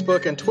on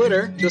Facebook and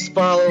Twitter. Just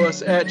follow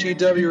us at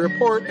GW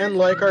Report and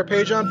like our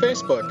page on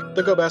Facebook,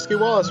 The Gobeski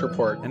Wallace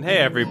Report. And hey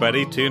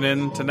everybody, tune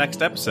in to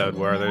next episode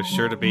where there's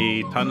sure to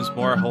be tons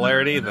more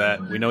hilarity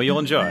that we know you'll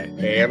enjoy.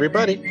 Hey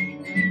everybody.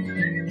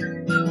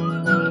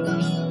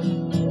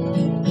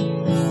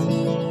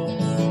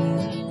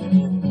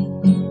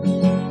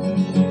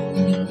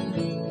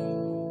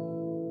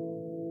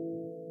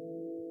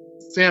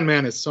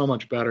 Sandman is so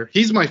much better.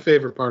 He's my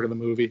favorite part of the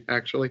movie,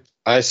 actually.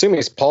 I assume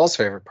he's Paul's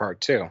favorite part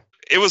too.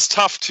 It was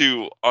tough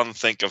to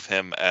unthink of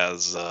him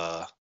as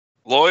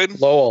Lloyd.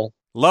 Lowell.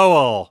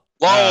 Lowell.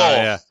 Lowell.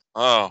 Yeah.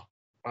 Oh.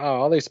 Wow,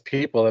 all these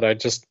people that I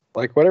just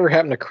like. Whatever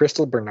happened to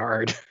Crystal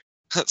Bernard?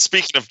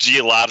 Speaking of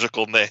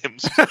geological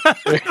names.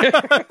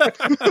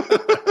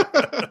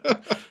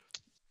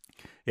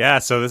 Yeah,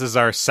 so this is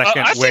our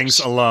second I think Wings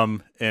so.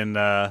 alum in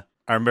our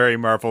Merry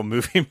Marvel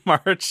Movie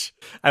March.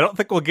 I don't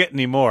think we'll get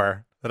any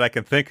more that I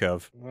can think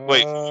of.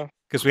 Wait.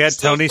 Because we had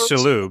Still Tony first?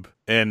 Shalhoub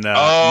in Men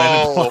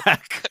Oh. in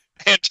Black.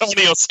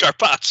 Antonio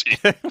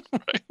Scarpacci.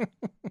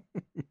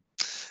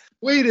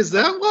 Wait, is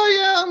that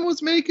why Adam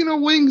was making a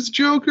Wings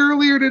joke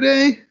earlier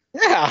today?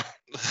 Yeah.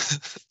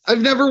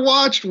 I've never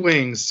watched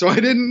Wings, so I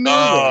didn't know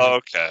Oh,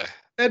 okay. that.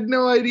 I had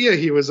no idea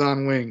he was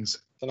on Wings.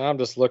 So now I'm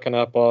just looking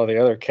up all the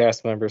other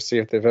cast members, see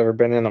if they've ever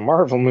been in a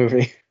Marvel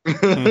movie.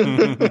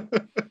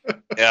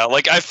 Yeah,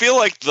 like I feel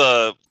like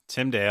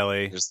Tim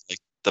Daly. there's like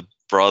the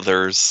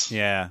brothers.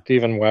 Yeah.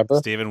 Steven Weber,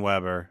 Steven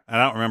Weber. I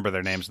don't remember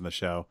their names in the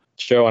show.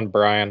 Joe and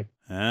Brian,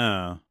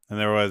 Oh. And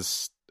there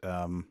was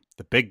the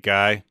big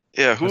guy.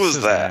 Yeah, who What's was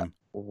his that? name?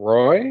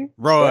 Roy.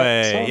 Roy,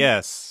 Is that so?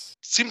 yes.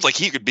 Seems like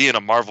he could be in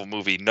a Marvel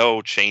movie,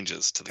 no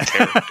changes to the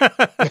character.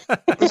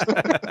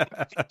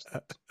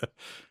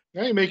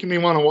 Now you're making me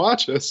want to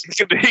watch this. He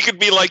could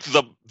be like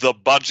the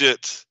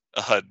budget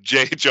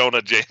J.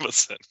 Jonah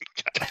Jameson.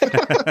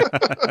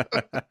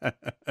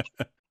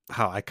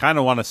 Oh, I kind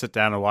of want to sit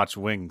down and watch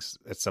Wings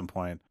at some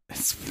point.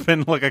 It's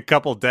been like a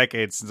couple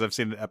decades since I've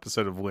seen an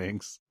episode of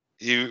Wings.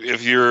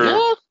 If you're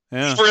Yeah.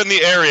 Yeah. if we're in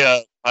the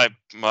area,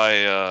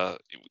 my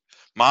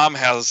mom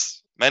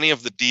has many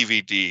of the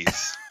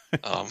DVDs.